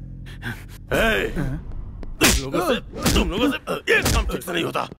सकता है? तुम लोगों से एक काम ठीक से नहीं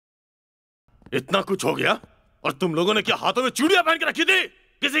होता। इतना कुछ हो गया और तुम लोगों ने क्या हाथों में चूड़ियां पहन के रखी थी?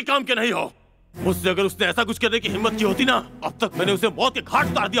 किसी काम के नहीं हो। मुझसे अगर उसने ऐसा कुछ करने की हिम्मत की होती ना, अब तक मैंने उसे मौत के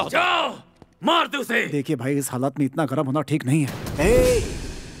घाट उतार दिया होता। जाओ, मार दे उसे। देखिए भाई, इस हालत में इतना गर्म होना ठीक नहीं है।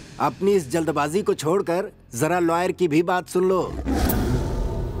 अपनी इस जल्दबाजी को छोड़कर जरा लॉयर की भी बात सुन लो।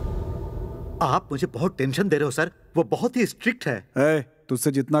 आप मुझे बहुत टेंशन दे रहे हो सर, वो बहुत ही स्ट्रिक्ट है।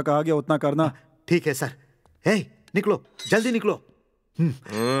 तुझसे जितना कहा गया उतना करना। ठीक है सर। निकलो, जल्दी निकलो।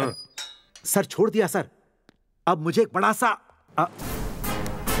 सर छोड़ दिया सर। अब मुझे एक बड़ा सा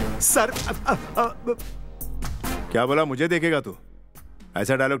सर क्या बोला? मुझे देखेगा तू?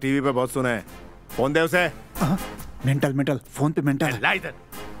 ऐसा डायलॉग टीवी पे बहुत सुना है। फोन दे उसे। मेंटल फोन पे मेंटल।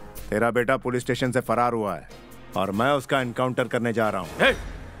 तेरा बेटा पुलिस स्टेशन से फरार हुआ है और मैं उसका एनकाउंटर करने जा रहा हूँ।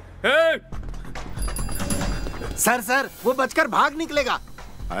 सर वो बचकर भाग निकलेगा।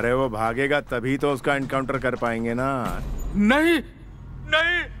 अरे वो भागेगा तभी तो उसका एनकाउंटर कर पाएंगे ना। नहीं।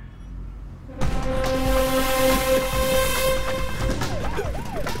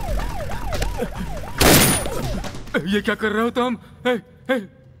 ये क्या कर रहे हो तुम?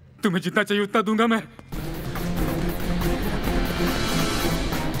 तुम्हें जितना चाहिए उतना दूंगा मैं।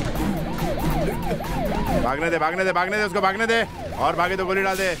 भागने दे उसको, भागने दे। और भागे तो गोली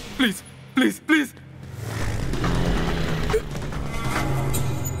डाल दे। Please please please.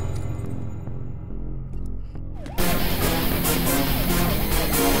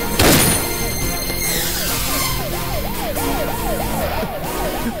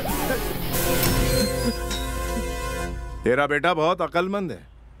 तेरा बेटा बहुत अक्लमंद है।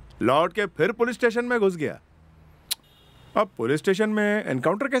 लौट के फिर पुलिस स्टेशन में घुस गया। अब पुलिस स्टेशन में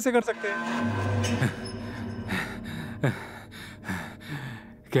एनकाउंटर कैसे कर सकते हैं?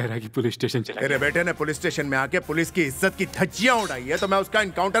 कह रहा है कि पुलिस स्टेशन चला। तेरे बेटे ने पुलिस स्टेशन में आके पुलिस की इज्जत की धज्जियां उड़ाई है, तो मैं उसका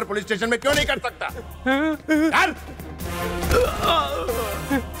एनकाउंटर पुलिस स्टेशन में क्यों नहीं कर सकता?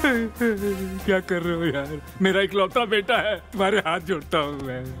 क्या कर रहे हो यार? मेरा इकलौता बेटा है, तुम्हारे हाथ जोड़ता हूँ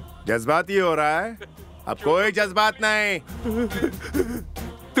मैं। जज्बाती हो रहा है? अब कोई जज्बात नहीं।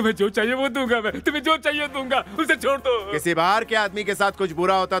 तुम्हें जो चाहिए वो दूंगा मैं, तुम्हें जो चाहिए दूंगा, उसे छोड़ दो। किसी बाहर के आदमी के साथ कुछ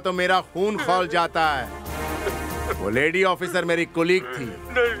बुरा होता तो मेरा खून खौल जाता है। वो लेडी ऑफिसर मेरी कोलीग थी,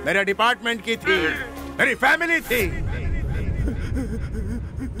 मेरे डिपार्टमेंट की थी, मेरी फैमिली थी।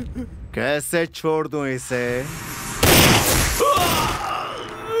 कैसे छोड़ दूं इसे?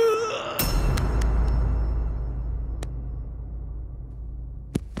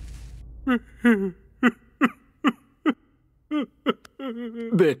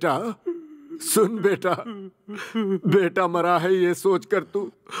 बेटा सुन बेटा मरा है ये सोचकर तू,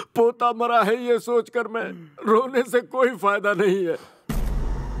 पोता मरा है ये सोचकर मैं रोने से कोई फायदा नहीं है।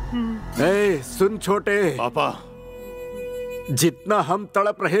 सुन छोटे पापा, जितना हम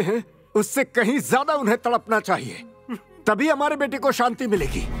तड़प रहे हैं उससे कहीं ज्यादा उन्हें तड़पना चाहिए, तभी हमारे बेटे को शांति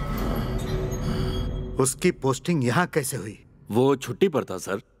मिलेगी। उसकी पोस्टिंग यहाँ कैसे हुई? वो छुट्टी पर था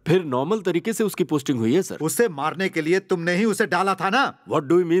सर, फिर नॉर्मल तरीके से उसकी पोस्टिंग हुई है सर। उसे मारने के लिए तुमने ही उसे डाला था ना? What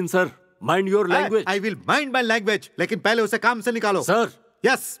do you mean sir? Mind your language. I will mind my language, लेकिन पहले उसे काम से निकालो। सर।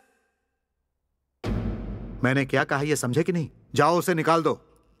 Yes. मैंने क्या कहा ये समझे कि नहीं? जाओ उसे निकाल दो।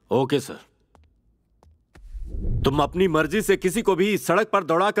 Okay sir. तुम अपनी मर्जी से किसी को भी सड़क पर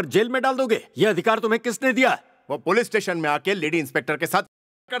दौड़ाकर जेल में डाल दोगे? ये अधिकार तुम्हें किसने दिया? वो पुलिस स्टेशन में आके लेडी इंस्पेक्टर के साथ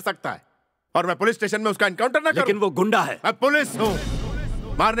कर सकता है और मैं पुलिस स्टेशन में उसका एनकाउंटर ना करूं? लेकिन वो गुंडा है। मैं पुलिस हूं।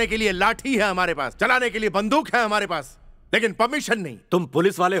 मारने के लिए लाठी है हमारे पास, चलाने के लिए बंदूक है हमारे पास, लेकिन परमिशन नहीं। तुम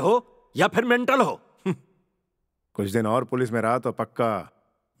पुलिस वाले हो या फिर मेंटल हो? कुछ दिन और पुलिस में रहा तो पक्का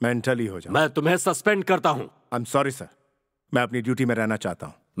मेंटल ही हो जाऊं। मैं तुम्हें सस्पेंड करता हूं। आई एम सॉरी सर, मैं अपनी ड्यूटी में रहना चाहता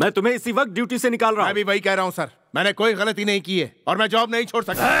हूं। मैं तुम्हें इसी वक्त ड्यूटी से निकाल रहा हूं। मैं भी वही कह रहा हूं सर, मैंने कोई गलती नहीं की है और मैं जॉब नहीं छोड़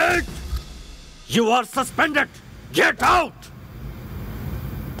सकता। You are suspended, get out.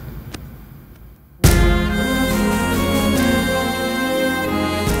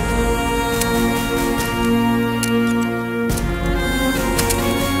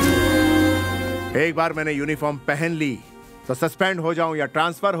 एक बार मैंने यूनिफॉर्म पहन ली तो सस्पेंड हो जाऊं या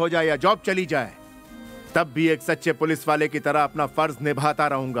ट्रांसफर हो जाए या जॉब चली जाए, तब भी एक सच्चे पुलिस वाले की तरह अपना फर्ज निभाता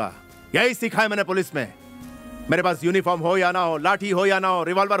रहूंगा। यही सीखा है मैंने पुलिस में। मेरे पास यूनिफॉर्म हो या ना हो, लाठी हो या ना हो,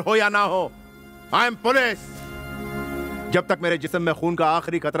 रिवॉल्वर हो या ना हो, आई एम पुलिस। जब तक मेरे जिस्म में खून का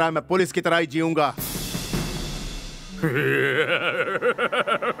आखिरी खतरा है, मैं पुलिस की तरह ही जीऊंगा।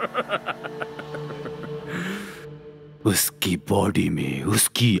 उसकी बॉडी में,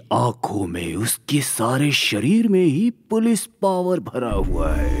 उसकी आंखों में, उसके सारे शरीर में ही पुलिस पावर भरा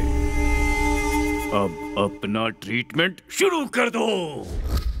हुआ है। अब अपना ट्रीटमेंट शुरू कर दो।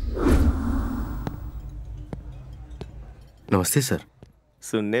 नमस्ते सर।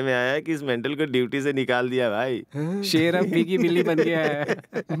 सुनने में आया कि इस मेंटल को ड्यूटी से निकाल दिया भाई। शेर अब बिगी बिल्ली बन गया है।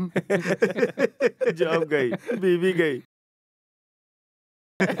 जॉब गई, बीवी गई।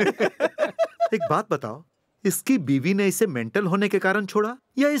 एक बात बताओ, इसकी बीवी ने इसे मेंटल होने के कारण छोड़ा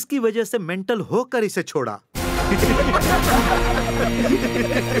या इसकी वजह से मेंटल होकर इसे छोड़ा?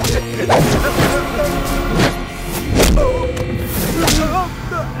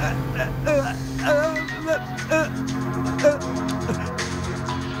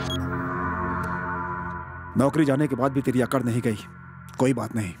 नौकरी जाने के बाद भी तेरी अकड़ नहीं गई। कोई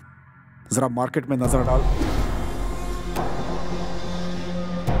बात नहीं, जरा मार्केट में नजर डाल।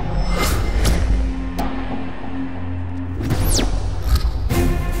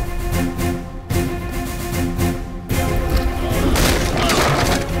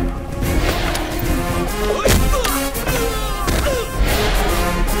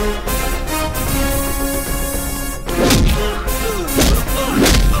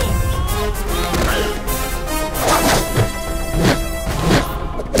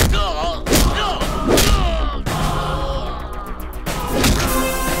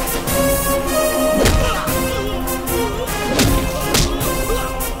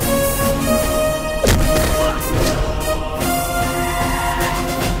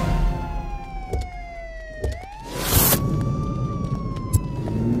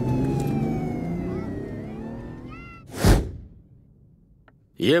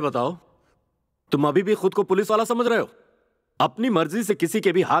 ये बताओ, तुम अभी भी खुद को पुलिस वाला समझ रहे हो? अपनी मर्जी से किसी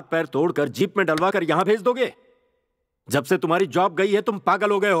के भी हाथ पैर तोड़कर जीप में डलवा कर यहां भेज दोगे? जब से तुम्हारी जॉब गई है तुम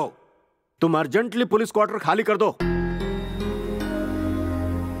पागल हो गए हो। तुम अर्जेंटली पुलिस क्वार्टर खाली कर दो।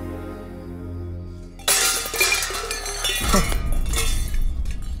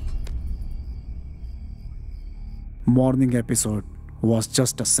 Morning episode was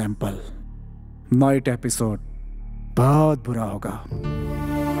just a sample. Night episode बहुत बुरा होगा।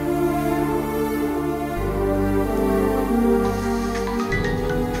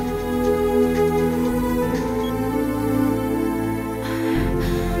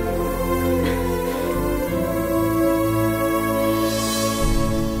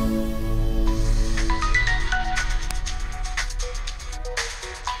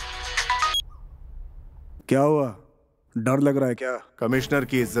 क्या हुआ? डर लग रहा है क्या? कमिश्नर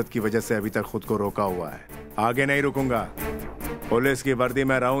की इज्जत की वजह से अभी तक खुद को रोका हुआ है, आगे नहीं रुकूंगा। पुलिस की वर्दी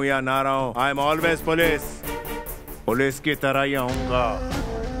में रहूं या ना रहूं, I am always police. Police की तरह ही आऊंगा।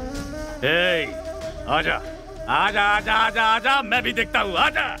 आजा आजा आजा आजा आजा, मैं भी देखता हूँ।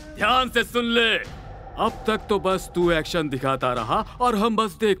 आजा, ध्यान से सुन ले। अब तक तो बस तू एक्शन दिखाता रहा और हम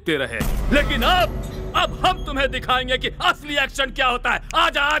बस देखते रहे, लेकिन अब हम तुम्हें दिखाएंगे कि असली एक्शन क्या होता है।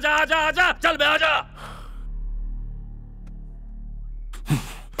 आजा आजा आजा आजा, चल बे आजा।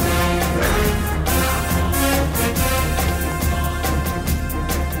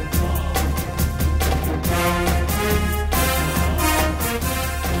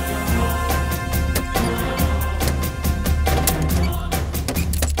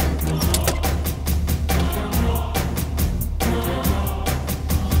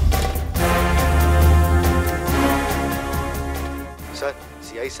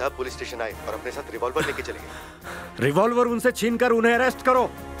 सीआई साहब पुलिस स्टेशन आए और अपने साथ रिवॉल्वर लेके चले गए। रिवॉल्वर उनसे छीनकर उन्हें अरेस्ट करो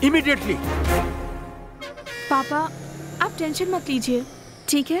इमीडिएटली। पापा आप टेंशन मत लीजिए,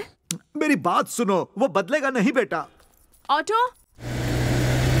 ठीक है? मेरी बात सुनो, वो बदलेगा नहीं बेटा। ऑटो,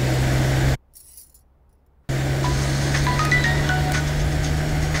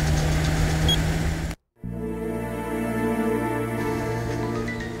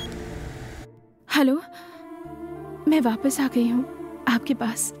 हेलो, मैं वापस आ गई हूँ आपके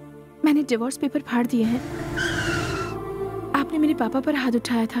पास। मैंने डिवोर्स पेपर फाड़ दिए हैं। आपने मेरे पापा पर हाथ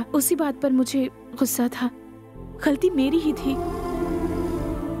उठाया था, उसी बात पर मुझे गुस्सा था। गलती मेरी ही थी।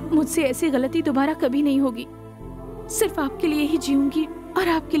 मुझसे ऐसी गलती दोबारा कभी नहीं होगी। सिर्फ आपके लिए ही जीऊंगी और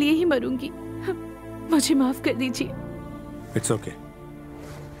आपके लिए ही मरूंगी। मुझे माफ कर दीजिए। इट्स ओके,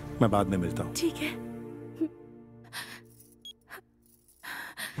 मैं बाद में मिलता हूँ। ठीक है।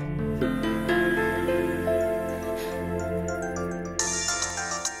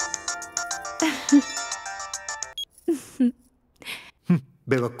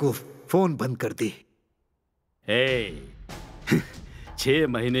 बेवकूफ, फोन बंद कर दी। 6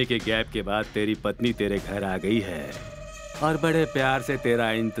 महीने के गैप के बाद तेरी पत्नी तेरे घर आ गई है और बड़े प्यार से तेरा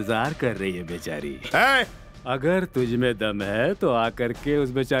इंतजार कर रही है बेचारी। अगर तुझ में दम है तो आकर के उस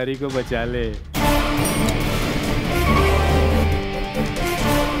बेचारी को बचा ले।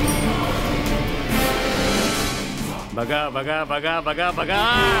 भगा भगा भगा भगा भगा।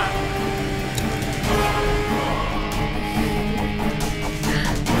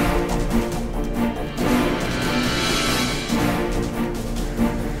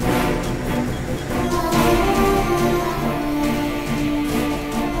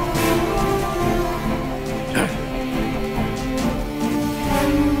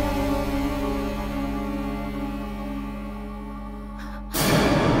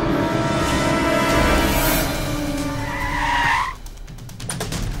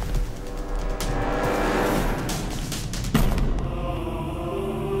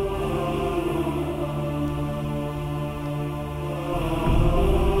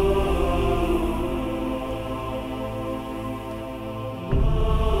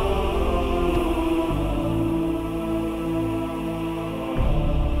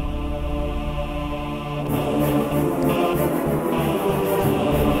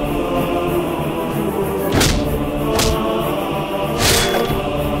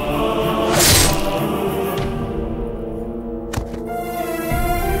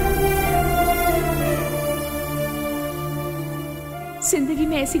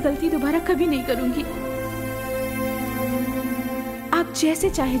 ऐसी गलती दोबारा कभी नहीं करूंगी। आप जैसे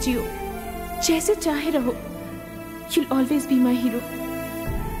चाहे जियो, जैसे चाहे रहो। You'll always be my hero।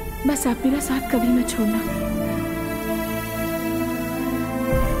 बस आप मेरा साथ कभी मत छोड़ना।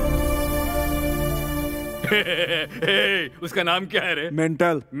 उसका नाम क्या है रे?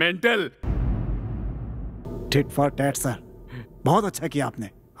 Mental. Mental. Tit for tat sir, बहुत अच्छा किया आपने।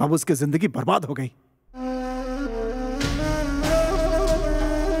 अब उसकी जिंदगी बर्बाद हो गई।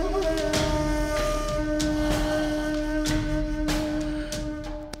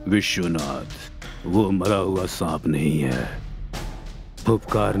 विश्वनाथ, वो मरा हुआ सांप नहीं है,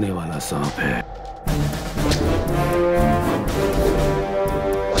 फुफकारने वाला सांप है।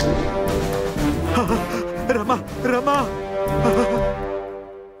 रमा, रमा।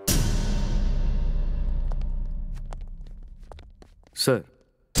 सर,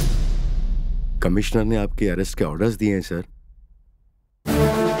 कमिश्नर ने आपके अरेस्ट के ऑर्डर्स दिए हैं सर।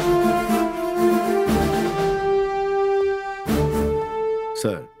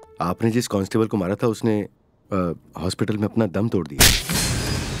 सर, आपने जिस कांस्टेबल को मारा था उसने हॉस्पिटल में अपना दम तोड़ दिया।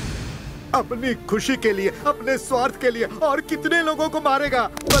 अपनी खुशी के लिए, अपने स्वार्थ के लिए और कितने लोगों को मारेगा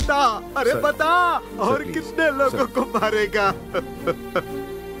बता। अरे सर, बता, और कितने लोगों को मारेगा।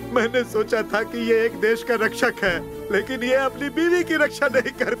 मैंने सोचा था कि ये एक देश का रक्षक है, लेकिन ये अपनी बीवी की रक्षा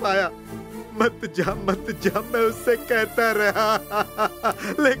नहीं कर पाया। मत जा, मैं उससे कहता रहा,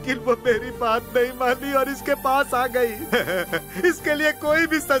 लेकिन वो मेरी बात नहीं मानी और इसके पास आ गई। इसके लिए कोई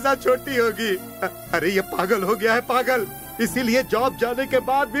भी सजा छोटी होगी। अरे ये पागल हो गया है, पागल। इसीलिए जॉब जाने के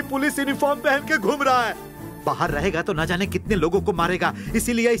बाद भी पुलिस यूनिफॉर्म पहन के घूम रहा है। बाहर रहेगा तो न जाने कितने लोगों को मारेगा।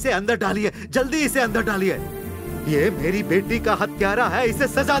 इसीलिए इसे अंदर डालिए, जल्दी इसे अंदर डालिए। ये मेरी बेटी का हत्यारा है, इसे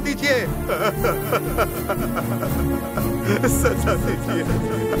सजा दीजिए। सजा दीजिए।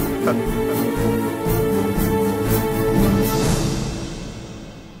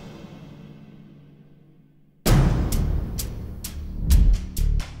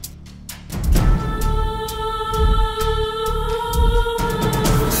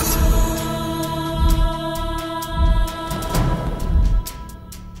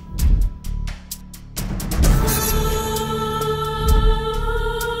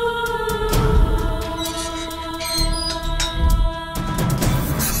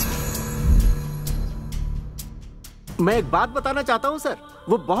 मैं एक बात बताना चाहता हूं सर,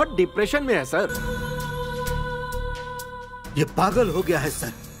 वो बहुत डिप्रेशन में है सर। ये पागल हो गया है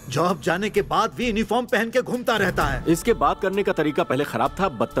सर, जॉब जाने के बाद भी यूनिफॉर्म पहन के घूमता रहता है। इसके बात करने का तरीका पहले खराब था,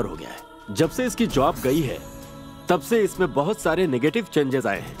 अब बदतर हो गया है। जब से इसकी जॉब गई है तब से इसमें बहुत सारे नेगेटिव चेंजेस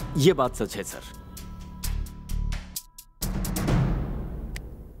आए हैं, ये बात सच है सर।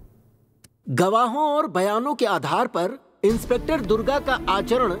 गवाहों और बयानों के आधार पर इंस्पेक्टर दुर्गा का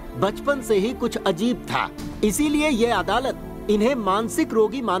आचरण बचपन से ही कुछ अजीब था, इसीलिए यह अदालत इन्हें मानसिक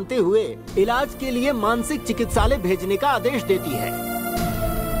रोगी मानते हुए इलाज के लिए मानसिक चिकित्सालय भेजने का आदेश देती है।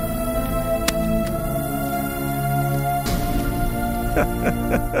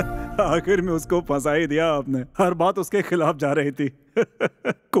 आखिर में उसको फंसा ही दिया आपने। हर बात उसके खिलाफ जा रही थी।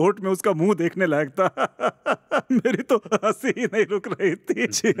 कोर्ट में उसका मुंह देखने लायक था। मेरी तो हंसी ही नहीं रुक रही थी।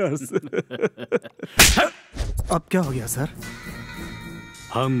 अब क्या हो गया सर?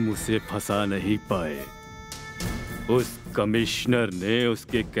 हम उसे फंसा नहीं पाए। उस कमिश्नर ने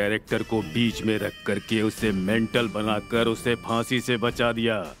उसके कैरेक्टर को बीच में रख करके उसे मेंटल बनाकर उसे फांसी से बचा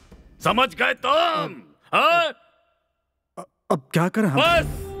दिया। समझ गए तुम? हाँ? अब क्या करें हम? बस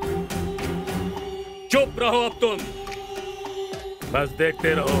चुप रहो अब तुम, बस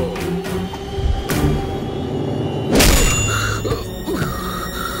देखते रहो।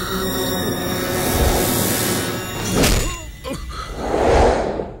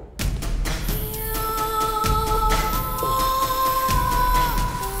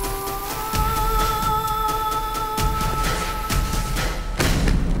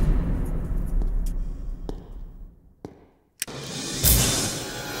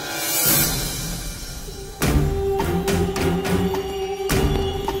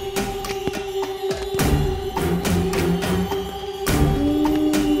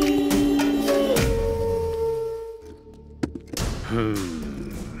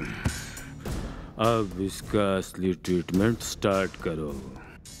 अब इसका असली ट्रीटमेंट स्टार्ट करो।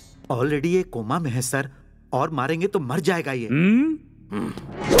 ऑलरेडी ये कोमा में है सर, और मारेंगे तो मर जाएगा ये।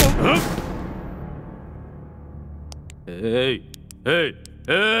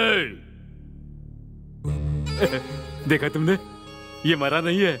 देखा तुमने? ये मरा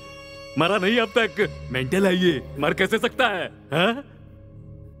नहीं है, मरा नहीं अब तक। मेंटल है ये, मर कैसे सकता है? हा?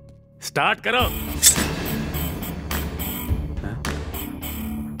 स्टार्ट करो।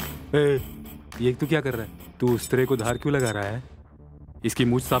 ये तू क्या कर रहा है? तू उस तरह को धार क्यों लगा रहा है? इसकी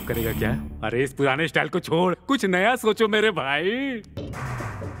मूछ साफ करेगा क्या? अरे इस पुराने स्टाइल को छोड़, कुछ नया सोचो मेरे भाई।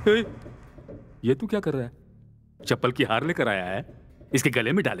 ये तू क्या कर रहा है? चप्पल की हार लेकर आया है, इसके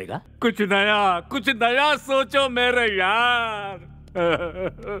गले में डालेगा? कुछ नया सोचो मेरे यार।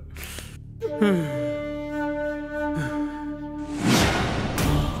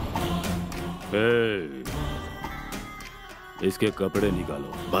 इसके कपड़े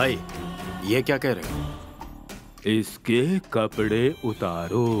निकालो। भाई ये क्या कह रहे हो? इसके कपड़े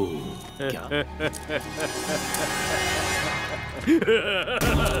उतारो। क्या?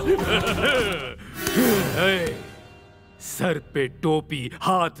 सर पे टोपी,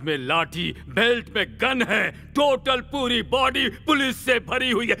 हाथ में लाठी, बेल्ट में गन है, टोटल पूरी बॉडी पुलिस से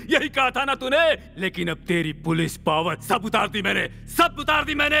भरी हुई है। यही कहा था ना तूने? लेकिन अब तेरी पुलिस पावर सब उतार दी मैंने,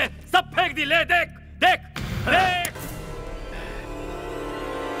 सब फेंक दी। ले देख देख देख।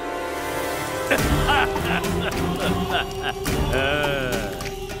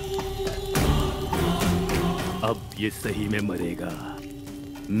 अब ये सही में मरेगा।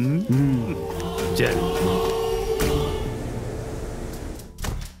 चल।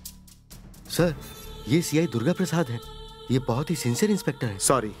 सर, ये सीआई दुर्गा प्रसाद है। ये बहुत ही सिंसियर इंस्पेक्टर है।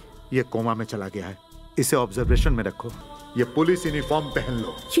 सॉरी, ये कोमा में चला गया है। इसे ऑब्जर्वेशन में रखो। ये पुलिस यूनिफॉर्म पहन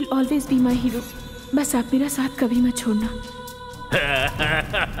लो। You'll always be my hero। बस आप मेरा साथ कभी मत छोड़ना।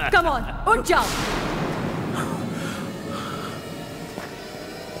 कम ऑन, उठ जाओ।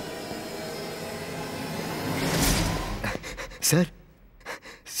 सर,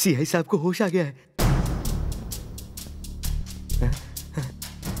 सीआई साहब को होश आ गया है।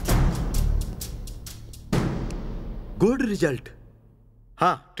 Good result.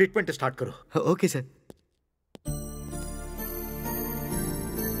 हाँ, ट्रीटमेंट स्टार्ट करो। Okay sir.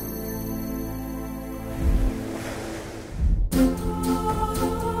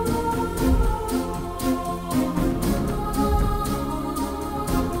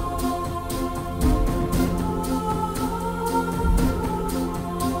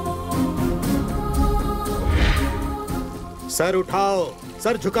 सर उठाओ,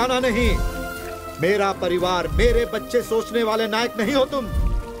 सर झुकाना नहीं। मेरा परिवार, मेरे बच्चे सोचने वाले नायक नहीं हो तुम।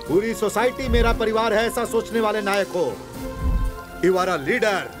 पूरी सोसाइटी मेरा परिवार है ऐसा सोचने वाले नायक हो। You are a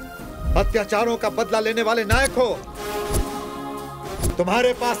leader. अत्याचारों का बदला लेने वाले नायक हो।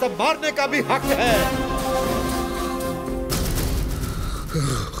 तुम्हारे पास अब मारने का भी हक है।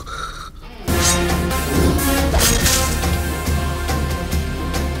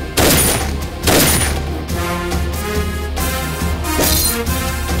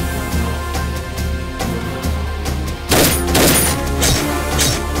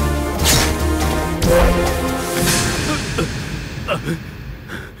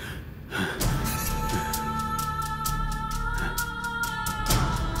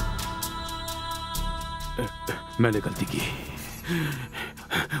 मैंने गलती की,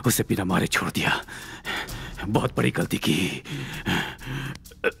 उसे बिना मारे छोड़ दिया। बहुत बड़ी गलती की।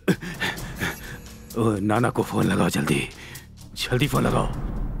 नाना को फोन लगाओ, जल्दी जल्दी फोन लगाओ।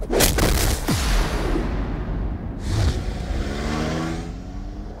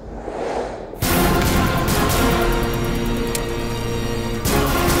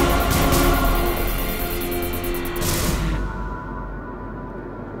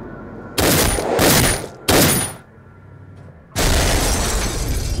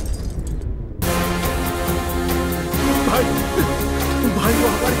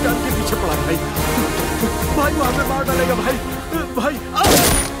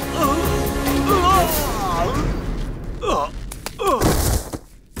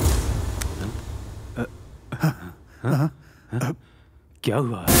 क्या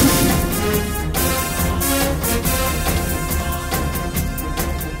हुआ?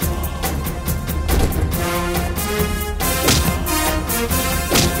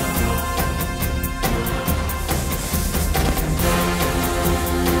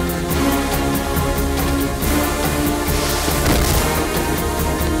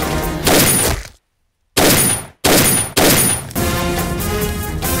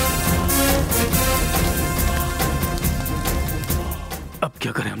 अब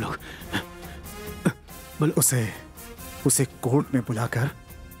क्या करें हम लोग? उसे कोर्ट में बुलाकर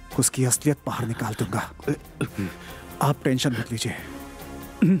उसकी असलियत बाहर निकाल दूंगा। आप टेंशन मत लीजिए।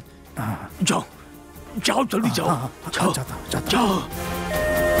 जाओ जाओ, जल्दी जाओ। जाओ जाओ।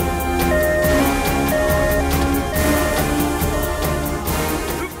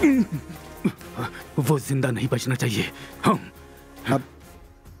 वो जिंदा नहीं बचना चाहिए। अब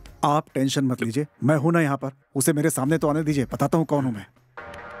आप टेंशन मत लीजिए, मैं हूं ना यहाँ पर। उसे मेरे सामने तो आने दीजिए, बताता हूँ कौन हूं मैं।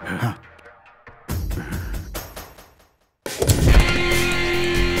 हाँ।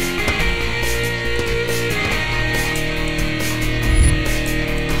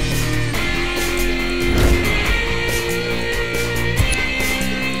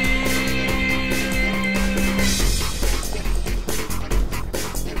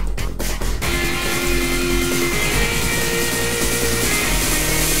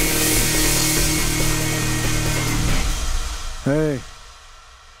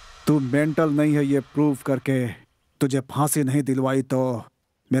 तू मेंटल नहीं है ये प्रूव करके तुझे फांसी नहीं दिलवाई तो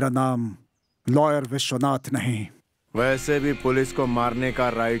मेरा नाम लॉयर विश्वनाथ नहीं। वैसे भी पुलिस को मारने का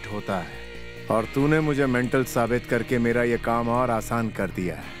राइट होता है और तूने मुझे मेंटल साबित करके मेरा ये काम और आसान कर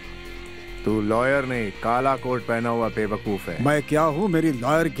दिया है। तू लॉयर नहीं, काला कोट पहना हुआ बेवकूफ है। मैं क्या हूँ, मेरी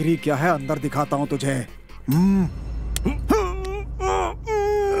लॉयर गिरी क्या है, अंदर दिखाता हूँ तुझे।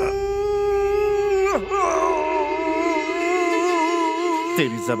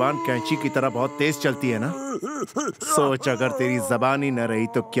 तेरी जबान कैंची की तरह बहुत तेज चलती है ना। सोच अगर तेरी जबान ही न रही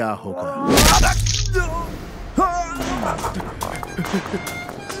तो क्या होगा।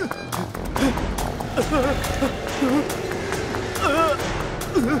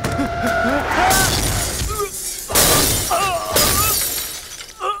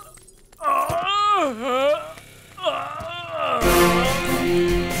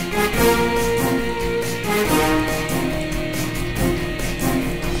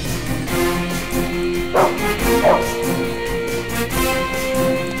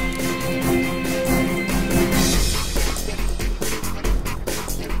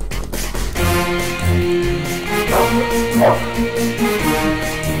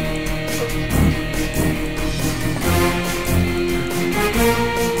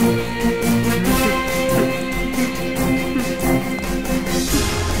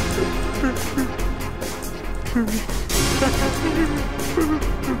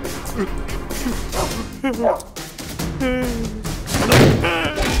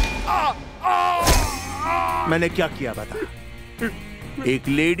 मैंने क्या किया बता? एक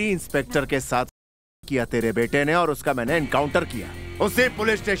लेडी इंस्पेक्टर के साथ किया तेरे बेटे ने और उसका मैंने एनकाउंटर किया। उसी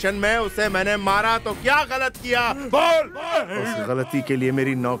पुलिस स्टेशन में उसे मैंने मारा तो क्या गलत किया? बोल। उस गलती के लिए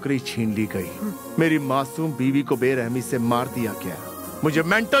मेरी नौकरी छीन ली गई, मेरी मासूम बीवी को बेरहमी से मार दिया गया, मुझे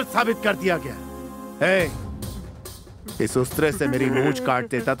मेंटल साबित कर दिया गया। इस उस्तरे से मेरी मूंछ काट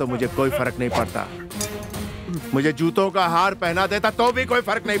देता तो मुझे कोई फर्क नहीं पड़ता, मुझे जूतों का हार पहना देता तो भी कोई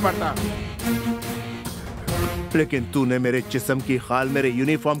फर्क नहीं पड़ता, लेकिन तूने मेरे जिस्म की खाल, मेरे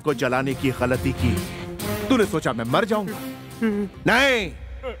यूनिफॉर्म को जलाने की गलती की। तूने सोचा मैं मर जाऊंगा? नहीं,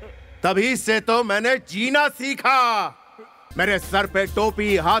 तभी से तो मैंने जीना सीखा। मेरे सर पे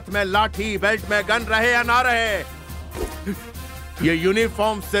टोपी, हाथ में लाठी, बेल्ट में गन रहे या ना रहे, ये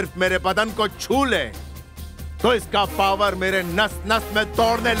यूनिफॉर्म सिर्फ मेरे बदन को छू ले तो इसका पावर मेरे नस नस में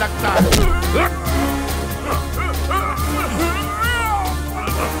दौड़ने लगता है।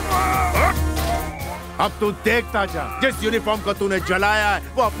 अब तू देखता जा, जिस यूनिफॉर्म को तूने जलाया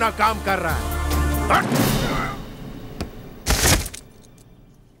है वो अपना काम कर रहा है।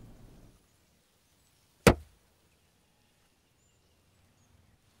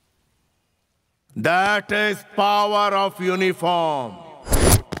 That is power of uniform.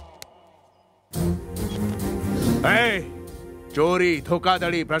 चोरी,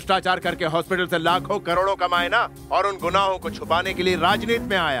 धोखाधड़ी, भ्रष्टाचार करके हॉस्पिटल से लाखों करोड़ों कमाए ना, और उन गुनाहों को छुपाने के लिए राजनीति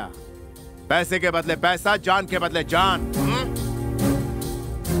में आया। पैसे के बदले पैसा, जान के बदले जान।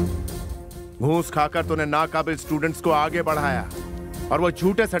 घूस खाकर तूने नाकाबिल स्टूडेंट्स को आगे बढ़ाया और वो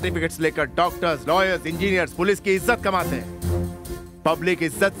झूठे सर्टिफिकेट्स लेकर डॉक्टर्स, लॉयर्स, इंजीनियर्स, पुलिस की इज्जत कमाते हैं। पब्लिक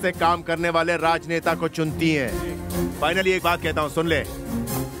इज्जत से काम करने वाले राजनेता को चुनती है। फाइनली एक बात कहता हूं, सुन ले।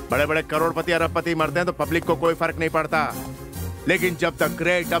 बड़े बड़े करोड़पति, अरबपति मरते हैं तो पब्लिक को कोई फर्क नहीं पड़ता, लेकिन जब तक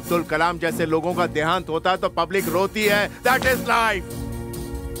ग्रेट अब्दुल कलाम जैसे लोगों का देहांत होता है तो पब्लिक रोती है। That is life.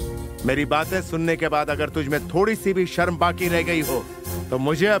 मेरी बातें सुनने के बाद अगर तुझ में थोड़ी सी भी शर्म बाकी रह गई हो तो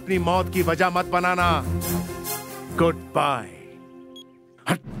मुझे अपनी मौत की वजह मत बनाना। Good bye.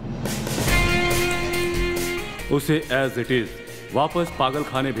 उसे एज इट इज वापस पागल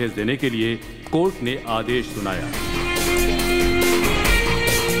खाने भेज देने के लिए कोर्ट ने आदेश सुनाया।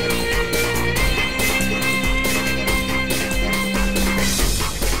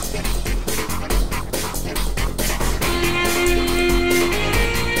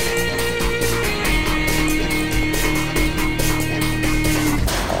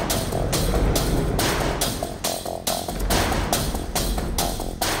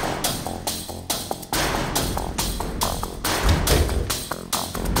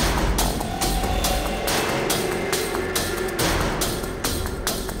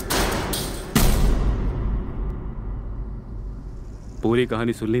 पूरी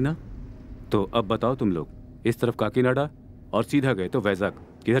कहानी सुन ली ना? तो अब बताओ तुम लोग, इस तरफ काकीनाडा और सीधा गए तो वैजाग।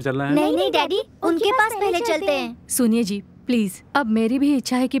 किधर चलना है? नहीं नहीं डैडी, उनके पास पहले चलते हैं। सुनिए जी प्लीज, अब मेरी भी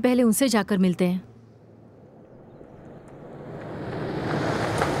इच्छा है कि पहले उनसे जाकर मिलते हैं।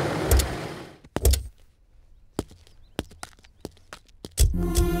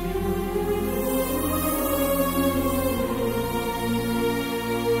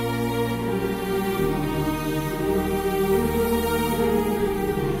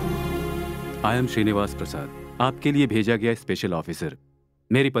 आई एम श्रीनिवास प्रसाद, आपके लिए भेजा गया स्पेशल ऑफिसर।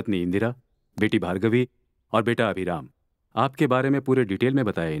 मेरी पत्नी इंदिरा, बेटी भार्गवी और बेटा अभिराम। आपके बारे में पूरे डिटेल में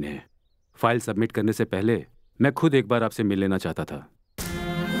बताया इन्हें। फाइल सबमिट करने से पहले मैं खुद एक बार आपसे मिल लेना चाहता था।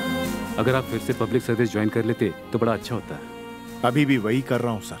 अगर आप फिर से पब्लिक सर्विस ज्वाइन कर लेते तो बड़ा अच्छा होता है। अभी भी वही कर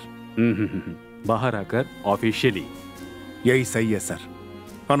रहा हूं सर। बाहर आकर ऑफिशियली। यही सही है सर,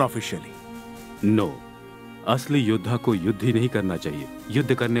 अनऑफिशियली। नो, असली योद्धा को युद्ध ही नहीं करना चाहिए,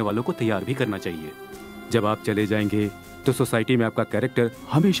 युद्ध करने वालों को तैयार भी करना चाहिए। जब आप चले जाएंगे तो सोसाइटी में आपका कैरेक्टर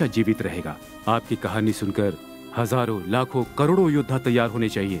हमेशा जीवित रहेगा। आपकी कहानी सुनकर हजारों, लाखों, करोड़ों योद्धा तैयार होने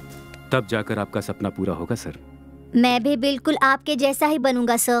चाहिए, तब जाकर आपका सपना पूरा होगा सर। मैं भी बिल्कुल आपके जैसा ही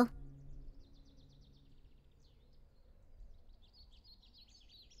बनूंगा सर।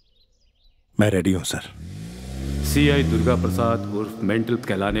 मैं रेडी हूं सर। सीआई दुर्गा प्रसाद उर्फ मेंटल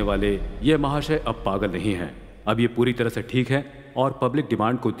कहलाने वाले ये महाशय अब पागल नहीं हैं। अब ये पूरी तरह से ठीक है और पब्लिक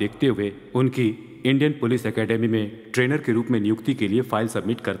डिमांड को देखते हुए उनकी इंडियन पुलिस एकेडमी में ट्रेनर के रूप में नियुक्ति के लिए फाइल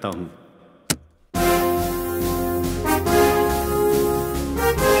सबमिट करता हूं।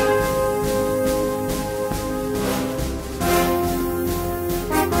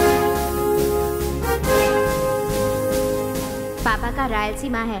 पापा का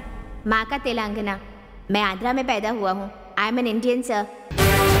रायलसीमा है, माँ का तेलंगाना। मैं आंध्रा में पैदा हुआ हूँ। I am an Indian sir.